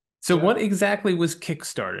So yeah. what exactly was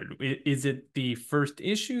kickstarted? Is it the first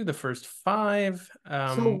issue, the first five?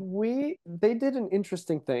 So they did an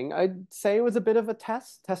interesting thing. I'd say it was a bit of a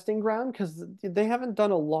testing ground because they haven't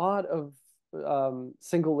done a lot of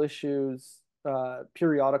single issues,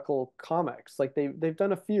 periodical comics. Like they've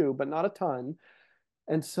done a few, but not a ton.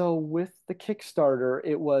 And so with the Kickstarter,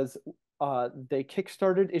 it was they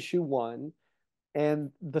kickstarted issue 1,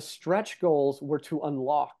 and the stretch goals were to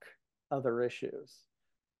unlock other issues.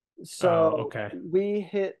 Oh, So okay. we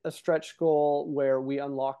hit a stretch goal where we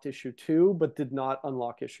unlocked issue 2, but did not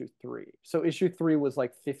unlock issue 3. So issue 3 was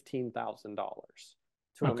like $15,000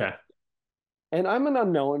 to Okay. unlock. And I'm an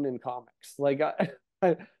unknown in comics. Like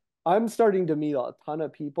I I'm starting to meet a ton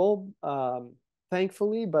of people,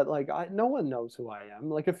 thankfully, but like no one knows who I am.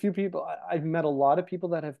 Like a few people, I've met a lot of people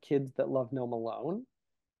that have kids that love Gnome Alone.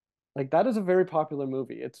 Like that is a very popular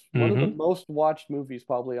movie. It's one of the Hmm. most watched movies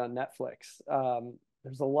probably on Netflix.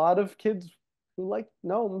 There's a lot of kids who like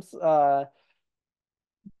gnomes.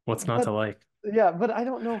 What's not But to like? yeah, but I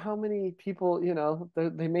don't know how many people,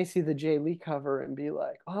 they may see the Jay Lee cover and be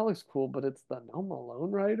like, "Oh, that looks cool," but it's the Gnome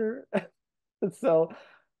Alone writer. So,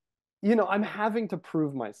 I'm having to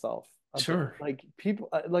prove myself a bit. Sure. Like people,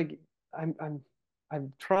 like I'm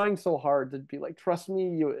trying so hard to be like, trust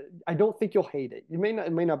me, I don't think you'll hate it. It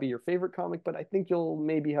may not be your favorite comic, but I think you'll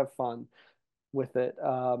maybe have fun with it.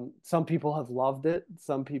 Some people have loved it.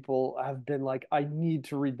 Some people have been like, I need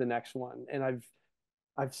to read the next one, and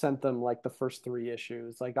I've sent them like the first 3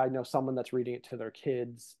 issues. Like I know someone that's reading it to their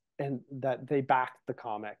kids, and that they backed the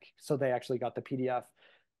comic, so they actually got the PDF.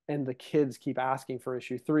 And the kids keep asking for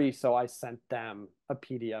issue 3, so I sent them a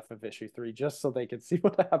PDF of issue 3 just so they could see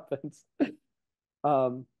what happens.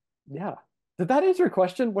 Um, yeah. Did that answer your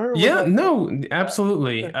question? Where was Yeah, I? no, Yeah.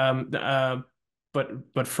 absolutely.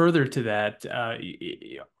 But further to that,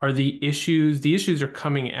 are the issues are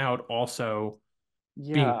coming out also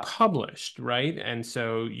being Yeah. published, right? And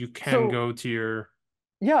so you can So go to your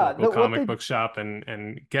yeah, local what comic they book shop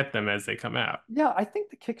and get them as they come out. yeah, I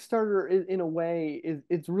think the Kickstarter in a way is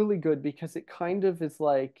it's really good because it kind of is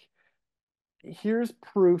like here's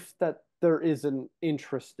proof that there is an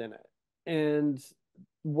interest in it. And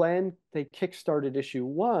when they kickstarted issue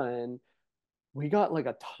 1, we got like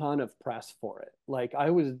a ton of press for it. Like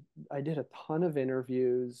I did a ton of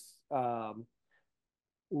interviews.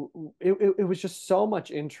 It was just so much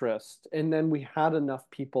interest, and then we had enough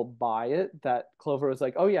people buy it that Clover was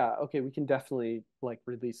like, "Oh yeah, okay, we can definitely like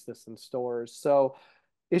release this in stores." So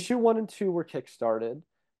issue 1 and 2 were kickstarted.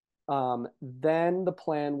 Then the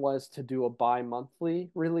plan was to do a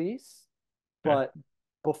bi-monthly release, Okay. but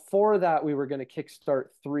before that, we were going to kickstart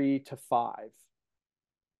 3 to 5.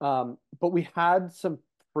 But we had some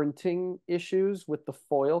printing issues with the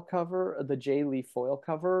foil cover, the J. Lee foil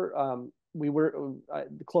cover.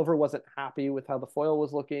 Clover wasn't happy with how the foil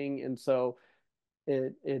was looking, and so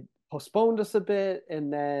it postponed us a bit,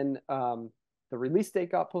 and then the release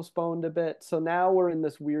date got postponed a bit. So now we're in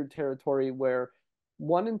this weird territory where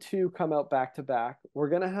 1 and 2 come out back to back. We're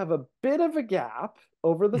gonna have a bit of a gap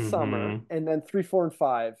over the summer, Hmm. and then 3, 4, and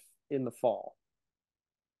 5 in the fall.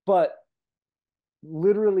 But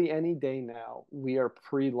literally any day now, we are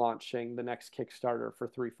pre-launching the next Kickstarter for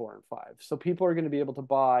 3, 4, and 5. So people are going to be able to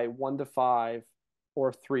buy 1 to 5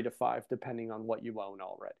 or 3 to 5, depending on what you own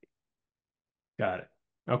already. Got it.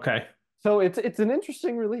 Okay. So it's an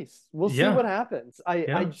interesting release. We'll see what Yeah. happens. I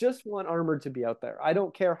Yeah. just want Armored to be out there. I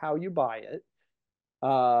don't care how you buy it.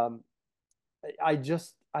 Um,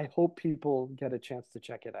 I hope people get a chance to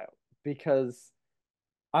check it out because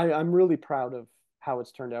I'm really proud of how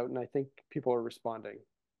it's turned out, and I think people are responding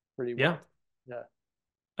pretty Yeah. well.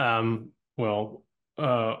 Yeah. Well,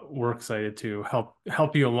 we're excited to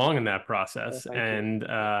help you along in that Oh, process. thank you. And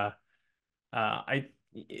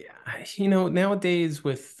nowadays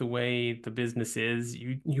with the way the business is,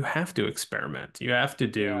 you have to experiment. You have to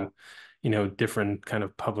Yeah. do, different kind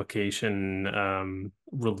of publication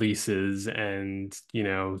releases and,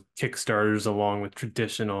 Kickstarters along with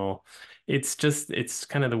traditional. It's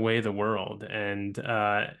kind of the way of the world. And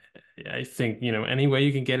I think, any way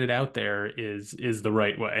you can get it out there is the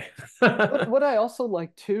right way. What I also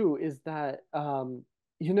like too is that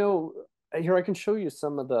you know, here I can show you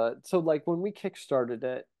some of so like when we kickstarted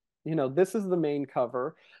it, this is the main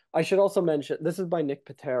cover. I should also mention this is by Nick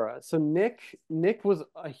Patera. So Nick was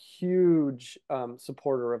a huge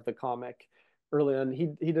supporter of the comic. early on.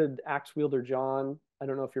 He did Axe Wielder John. I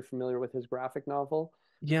don't know if you're familiar with his graphic novel.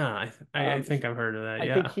 Yeah, I think He, I've heard of that.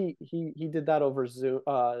 I think Yeah. he did that over Zoop,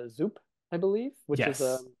 I believe, which is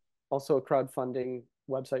Yes. also a crowdfunding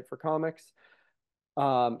website for comics.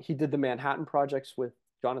 He did the Manhattan Projects with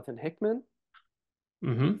Jonathan Hickman.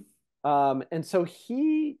 Mm-hmm. And so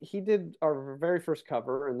he did our very first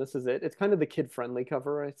cover, and this is it. It's kind of the kid-friendly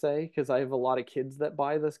cover, I say, because I have a lot of kids that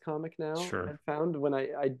buy this comic now. I Sure. found when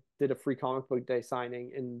I did a free comic book day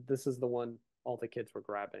signing, and this is the one all the kids were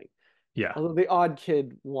grabbing. Yeah. Although the odd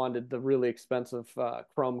kid wanted the really expensive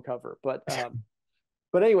Chrome cover, but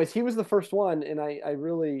anyways, he was the first one, and I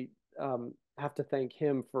really have to thank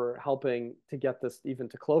him for helping to get this even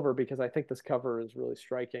to Clover because I think this cover is really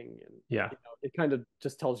striking, and Yeah. it kind of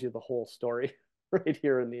just tells you the whole story right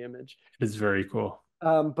here in the image. It's very cool.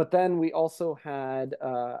 But then we also had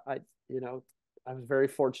I was very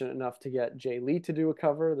fortunate enough to get Jay Lee to do a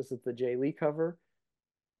cover. This is the Jay Lee cover.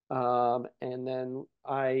 And then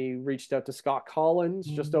I reached out to Scott Collins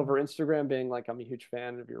just over Instagram, being like, I'm a huge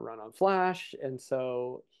fan of your run on Flash. And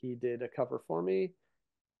so he did a cover for me.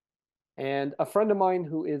 And a friend of mine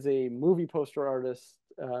who is a movie poster artist,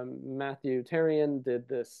 Matthew Tarian, did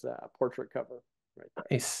this portrait cover right there.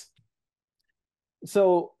 Nice.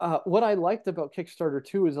 So what I liked about Kickstarter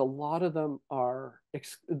too is a lot of them are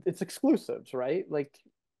it's exclusives, right? Like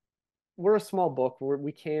we're a small book where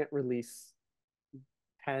we can't release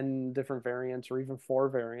 10 different variants or even four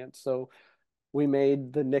variants. So we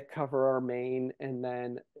made the Nick cover our main, and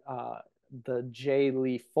then the J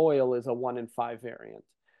Lee foil is a 1 in 5 variant.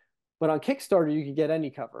 But on Kickstarter, you could get any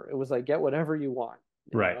cover. It was like get whatever you want,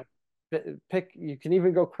 you Right. know. Pick. You can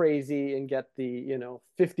even go crazy and get the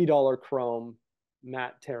 $50 Chrome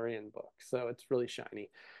Matt Tarian book. So it's really shiny.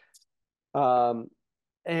 Um,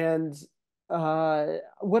 and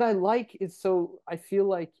what I like is so I feel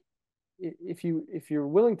like if you're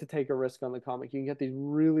willing to take a risk on the comic, you can get these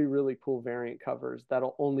really really cool variant covers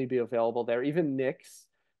that'll only be available there. Even Nick's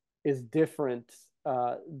is different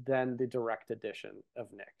than the direct edition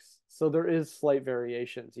of Nick's, so there is slight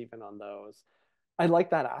variations even on those. I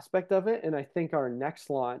like that aspect of it, and I think our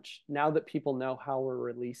next launch, now that people know how we're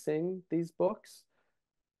releasing these books,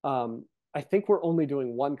 I think we're only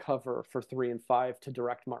doing one cover for 3 and 5 to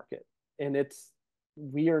direct market, and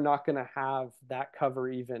we are not going to have that cover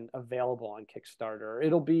even available on Kickstarter.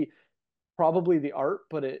 It'll be probably the art,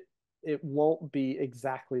 but it won't be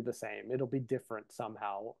exactly the same. It'll be different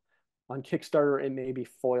somehow. On Kickstarter, it may be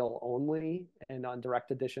foil only, and on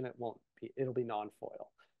direct edition, it won't be. It'll be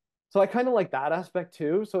non-foil. So I kind of like that aspect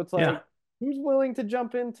too. So it's Yeah. like, who's willing to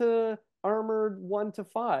jump into armored 1 to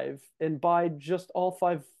 5 and buy just all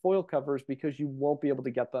 5 foil covers because you won't be able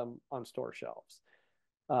to get them on store shelves?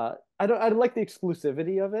 I like the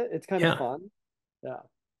exclusivity of it. It's kind of Yeah. fun. Yeah.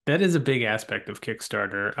 That is a big aspect of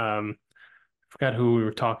Kickstarter. I forgot who we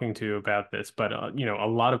were talking to about this, but a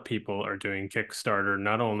lot of people are doing Kickstarter,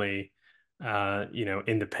 not only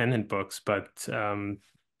independent books, but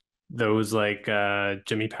those like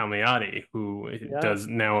Jimmy Palmiotti, who Yeah. does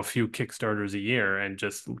now a few Kickstarters a year and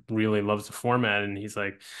just really loves the format. And he's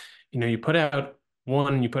like, you put out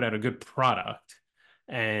one, you put out a good product,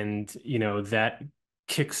 and that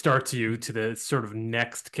kickstarts you to the sort of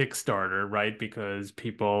next Kickstarter, right? Because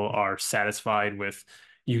people are satisfied with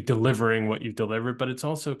you delivering what you've delivered, but it's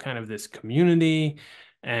also kind of this community,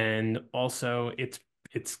 and also it's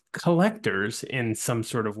collectors in some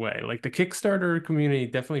sort of way. Like the Kickstarter community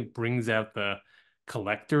definitely brings out the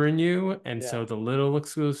collector in you. And Yeah. so the little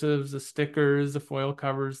exclusives, the stickers, the foil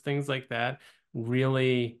covers, things like that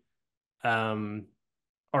really um,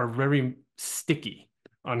 are very sticky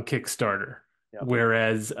on Kickstarter. Yep.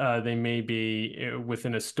 Whereas they may be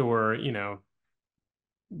within a store,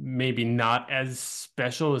 maybe not as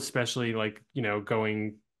special, especially like,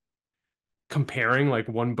 going comparing like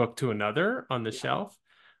one book to another on the Yeah. shelf.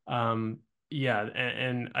 Um, yeah,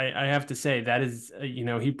 and I have to say that is,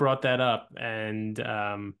 he brought that up, and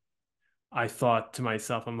I thought to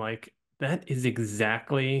myself, I'm like, that is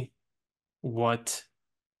exactly what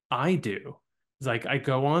I do. It's like I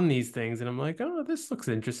go on these things and I'm like, oh, this looks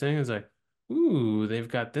interesting. It's like, ooh, they've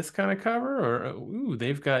got this kind of cover, or ooh,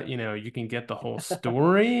 they've got, you can get the whole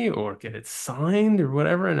story or get it signed or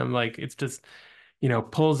whatever. And I'm like, it's just,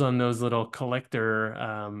 pulls on those little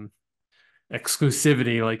collector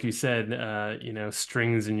exclusivity, like you said,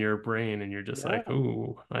 strings in your brain, and you're just like, Yeah.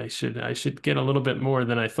 ooh, I should get a little bit more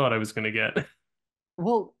than I thought I was gonna get.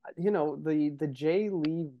 Well, the J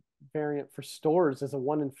Lee variant for stores is a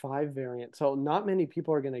 1 in 5 variant, so not many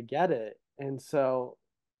people are going to get it. And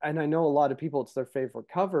I know a lot of people, it's their favorite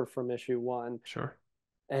cover from issue 1. Sure.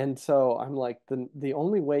 And so I'm like, the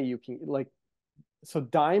only way you can like So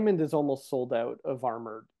Diamond is almost sold out of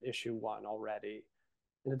Armored issue 1 already,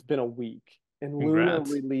 and it's been a week. And Luna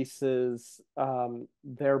Congrats. releases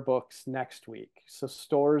their books next week. So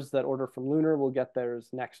stores that order from Lunar will get theirs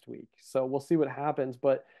next week. So we'll see what happens.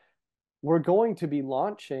 But we're going to be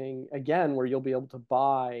launching again where you'll be able to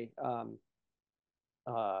buy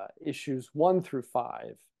issues 1 through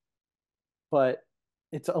 5, but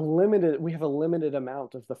it's a limited, we have a limited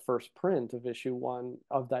amount of the first print of issue 1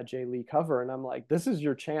 of that Jay Lee cover. And I'm like, this is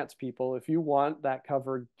your chance, people. If you want that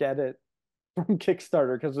cover, get it from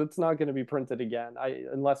Kickstarter because it's not going to be printed again.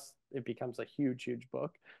 Unless it becomes a huge, huge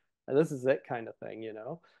book. And this is it kind of thing, you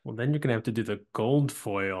know? Well, then you're gonna have to do the gold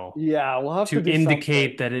foil Yeah, we'll have to to do something.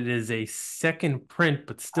 indicate that it is a second print,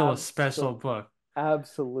 but still a special Absolutely. book.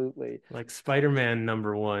 Absolutely. Like Spider-Man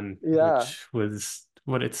 #1, Yeah. which was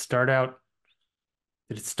what it start out.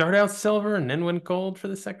 Did it start out silver and then went gold for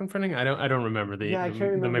the second printing? I don't remember the Yeah, the, I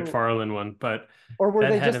can't the remember. McFarlane one, but Or were that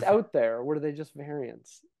they had just a out there? Were they just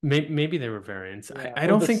variants? maybe they were variants. I, Yeah. I Or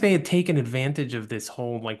don't think this. they had taken advantage of this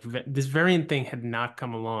whole like this variant thing had not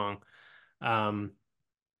come along, um,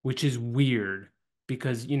 which is weird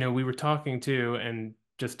because we were talking to and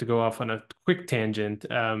just to go off on a quick tangent,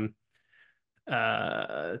 Tom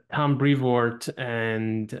Brevoort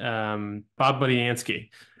and Bob Budiansky.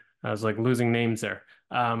 I was like losing names there,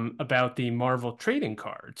 about the Marvel trading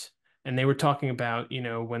cards, and they were talking about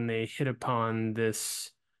when they hit upon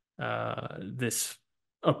this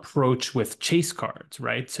approach with chase cards,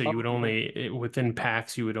 right? So you would Oh, yeah. only within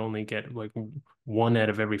packs you would only get like one out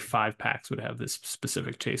of every 5 packs would have this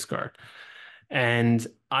specific chase card, and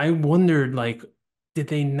I wondered like, did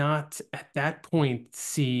they not at that point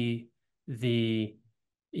see the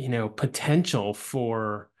potential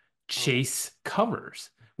for Oh, chase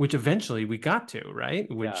covers, which eventually we got to, right?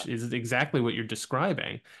 yeah. Which is exactly what you're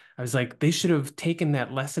describing. I was like, they should have taken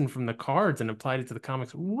that lesson from the cards and applied it to the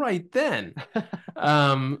comics right then.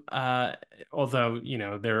 Um, uh, Although,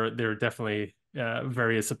 there are definitely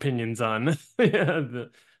various opinions on the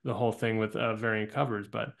whole thing with variant covers,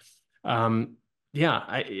 but um,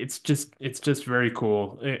 yeah, it's just very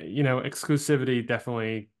cool. Exclusivity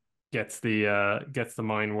definitely gets the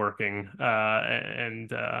mind working.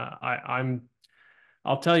 And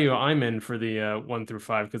I'll tell you, I'm in for the 1 through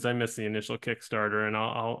 5 because I missed the initial Kickstarter, and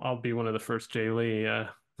I'll be one of the first Jay Lee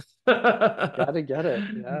Gotta get it.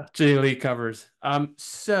 Yeah. Jay Lee covers.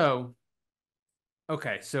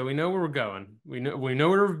 Okay, so we know where we're going. We know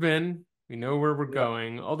where we've been. We know where we're Yep.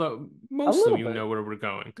 going. Although A mostly little we bit. know where we're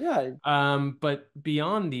going. Yeah. But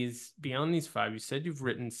beyond these 5, you said you've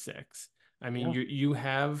written 6. I mean, Yeah. you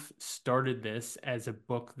have started this as a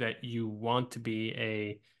book that you want to be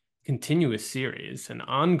a continuous series, an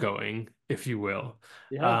ongoing, if you will.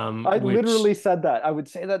 Yeah. I literally Which said that. I would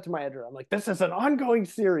say that to my editor. I'm like, this is an ongoing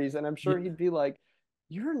series. And I'm sure yeah, he'd be like,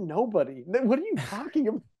 you're nobody. What are you talking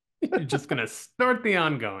about? you're just gonna start the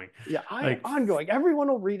ongoing. Yeah, Like, ongoing. Everyone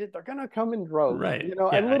will read it. They're gonna come in droves. right. A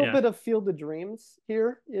Yeah, little yeah. bit of Field of Dreams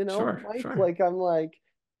here, Sure, Mike. sure. Like I'm like,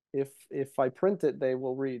 if I print it, they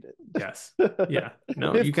will read Yes. it. Yeah.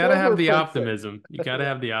 No, If you got to have Clover the prints it. optimism. You got to Yeah.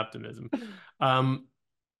 have the optimism. Um,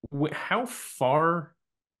 how far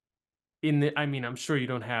I mean, I'm sure you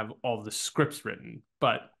don't have all the scripts written,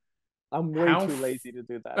 but I'm way how too f- lazy to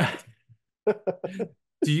do that.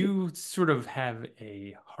 do you sort of have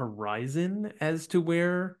a horizon as to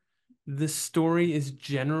where the story is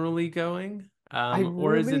generally going? I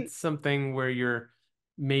Or is it really something where you're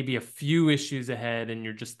maybe a few issues ahead and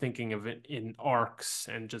you're just thinking of it in arcs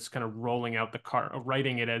and just kind of rolling out the car,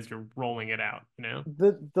 writing it as you're rolling it out, you know?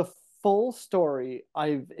 the full story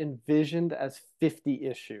I've envisioned as 50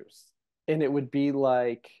 issues. And it would be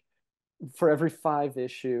like for every 5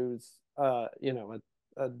 issues, a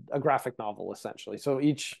graphic novel essentially. So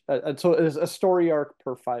so it's a story arc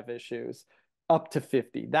per 5 issues, up to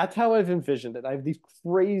 50. That's how I've envisioned it. I have these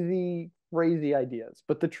crazy, crazy ideas,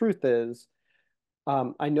 but the truth is,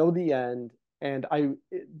 I know the end, and I'm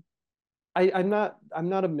not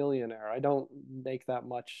a millionaire. I don't make that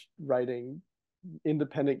much writing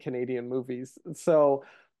independent Canadian movies, so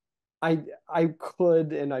I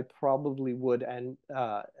could and I probably would and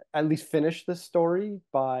at least finish this story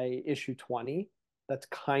by issue 20. That's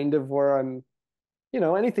kind of where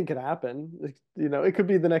anything could happen. It could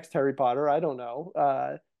be the next Harry Potter. I don't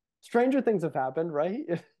know. Stranger things have happened, right?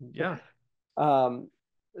 Yeah. Um,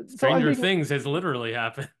 so I'm Stranger being Things has literally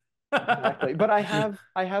happened. exactly, but I have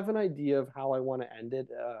an idea of how I want to end it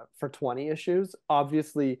for 20 issues.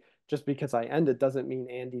 Obviously, just because I end it doesn't mean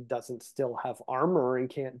Andy doesn't still have armor and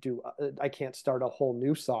I can't start a whole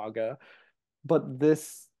new saga. But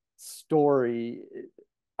this story,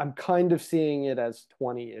 I'm kind of seeing it as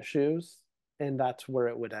 20 issues, and that's where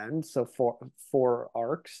it would end. So four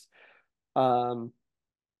arcs. Um,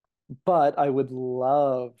 but I would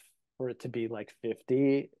love for it to be like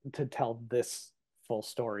 50 to tell this full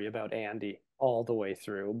story about Andy all the way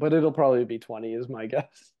through. But it'll probably be 20 is my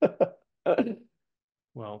guess.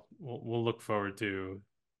 Well, we'll look forward to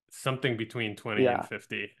something between 20 and Yeah.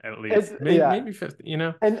 50 at It's least. yeah. Maybe 50, you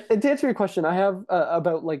know? And to answer your question, I have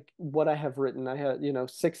about like what I have written. I have,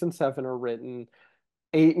 6 and 7 are written.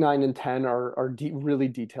 8, 9, and 10 are really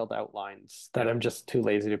detailed outlines that Yeah. I'm just too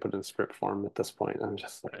lazy to put in script form at this point. I'm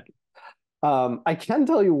just Right. like, I can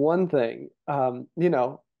tell you one thing.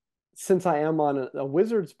 Since I am on a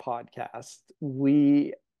Wizards podcast,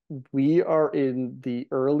 we are in the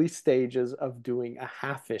early stages of doing a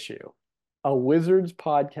half issue, a Wizards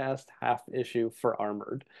podcast half issue for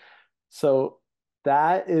Armored. So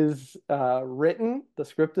that is written. The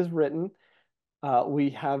script is written. We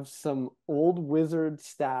have some old Wizard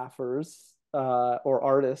staffers or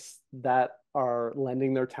artists that are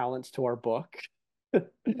lending their talents to our book.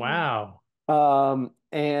 Wow.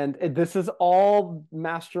 And this is all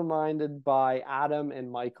masterminded by Adam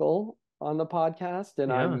and Michael on the podcast, and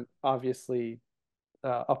Yeah, I'm obviously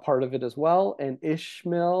a part of it as well. And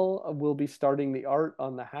Ishmael will be starting the art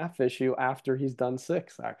on the half issue after he's done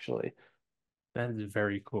 6, actually. that is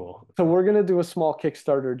very cool. So we're gonna do a small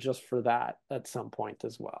Kickstarter just for that at some point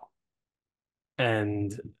as well.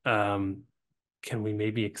 And can we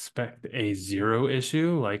maybe expect a zero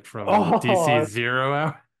issue like from DC Oh, Zero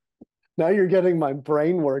out? now you're getting my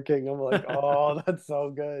brain working. I'm like, oh, that's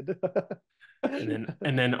so good. And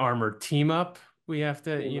then armored team up. We have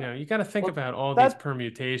to, Team up. you got to think Well, about all these that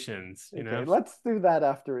permutations, you okay. know? Let's do that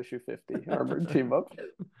after issue 50. Armored team up.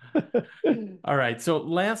 All right. So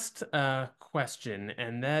last question,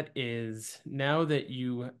 and that is now that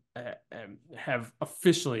you have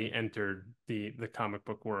officially entered the comic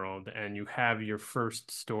book world and you have your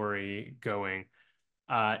first story going,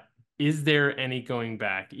 uh, is there any going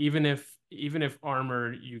back? Even if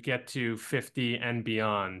armored you get to 50 and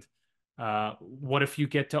beyond, what if you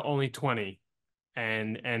get to only 20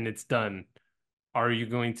 and it's done? Are you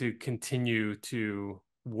going to continue to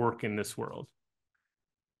work in this world?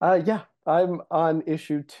 Yeah, I'm on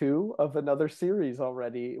issue 2 of another series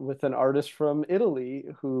already with an artist from Italy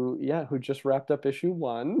who just wrapped up issue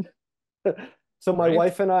 1. So my Right?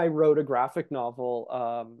 wife and I wrote a graphic novel.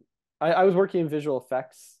 I was working in visual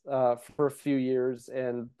effects for a few years,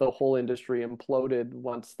 and the whole industry imploded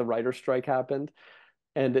once the writer strike happened,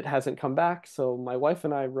 and it hasn't come back. So my wife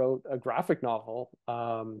and I wrote a graphic novel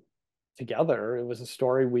together. It was a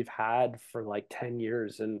story we've had for like 10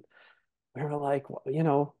 years, and we were like,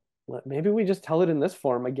 well, maybe we just tell it in this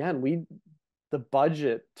form again. The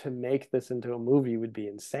budget to make this into a movie would be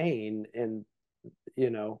insane, and you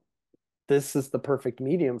know this is the perfect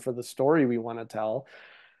medium for the story we want to tell.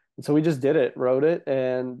 And so we just did it, wrote it,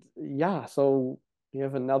 and yeah, so we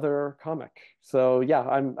have another comic. So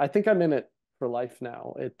yeah, I think I'm in it for life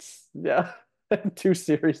now. It's yeah, two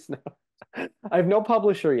series now. I have no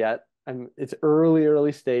publisher yet. It's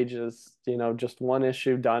early stages, just one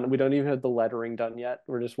issue done. We don't even have the lettering done yet.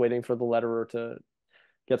 We're just waiting for the letterer to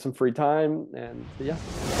get some free time. And yeah.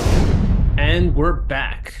 And we're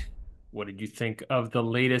back. What did you think of the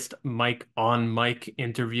latest Mike on Mike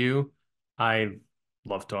interview? I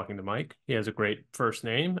love talking to Mike. He has a great first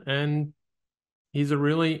name and he's a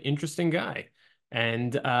really interesting guy.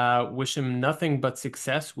 And wish him nothing but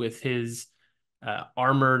success with his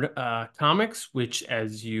Armored comics, which,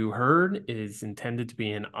 as you heard, is intended to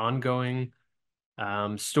be an ongoing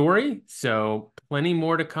story. So, plenty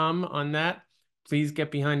more to come on that. Please get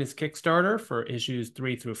behind his Kickstarter for issues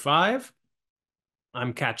 3 through 5.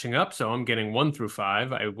 I'm catching up, so I'm getting 1 through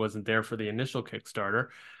 5. I wasn't there for the initial Kickstarter.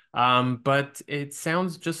 But it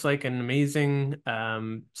sounds just like an amazing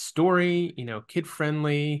story,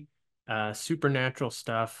 kid-friendly, supernatural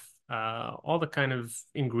stuff, all the kind of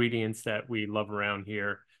ingredients that we love around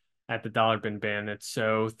here at the Dollar Bin Bandits.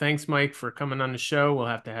 So thanks, Mike, for coming on the show. We'll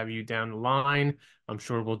have to have you down the line. I'm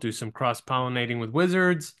sure we'll do some cross-pollinating with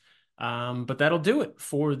Wizards. But that'll do it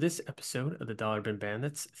for this episode of the Dollar Bin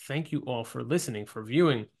Bandits. Thank you all for listening, for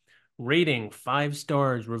viewing, rating, 5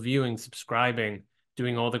 stars, reviewing, subscribing,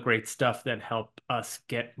 doing all the great stuff that help us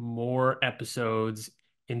get more episodes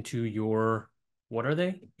into your, what are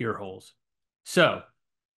they? Ear holes. So,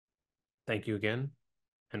 thank you again,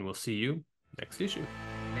 and we'll see you next issue.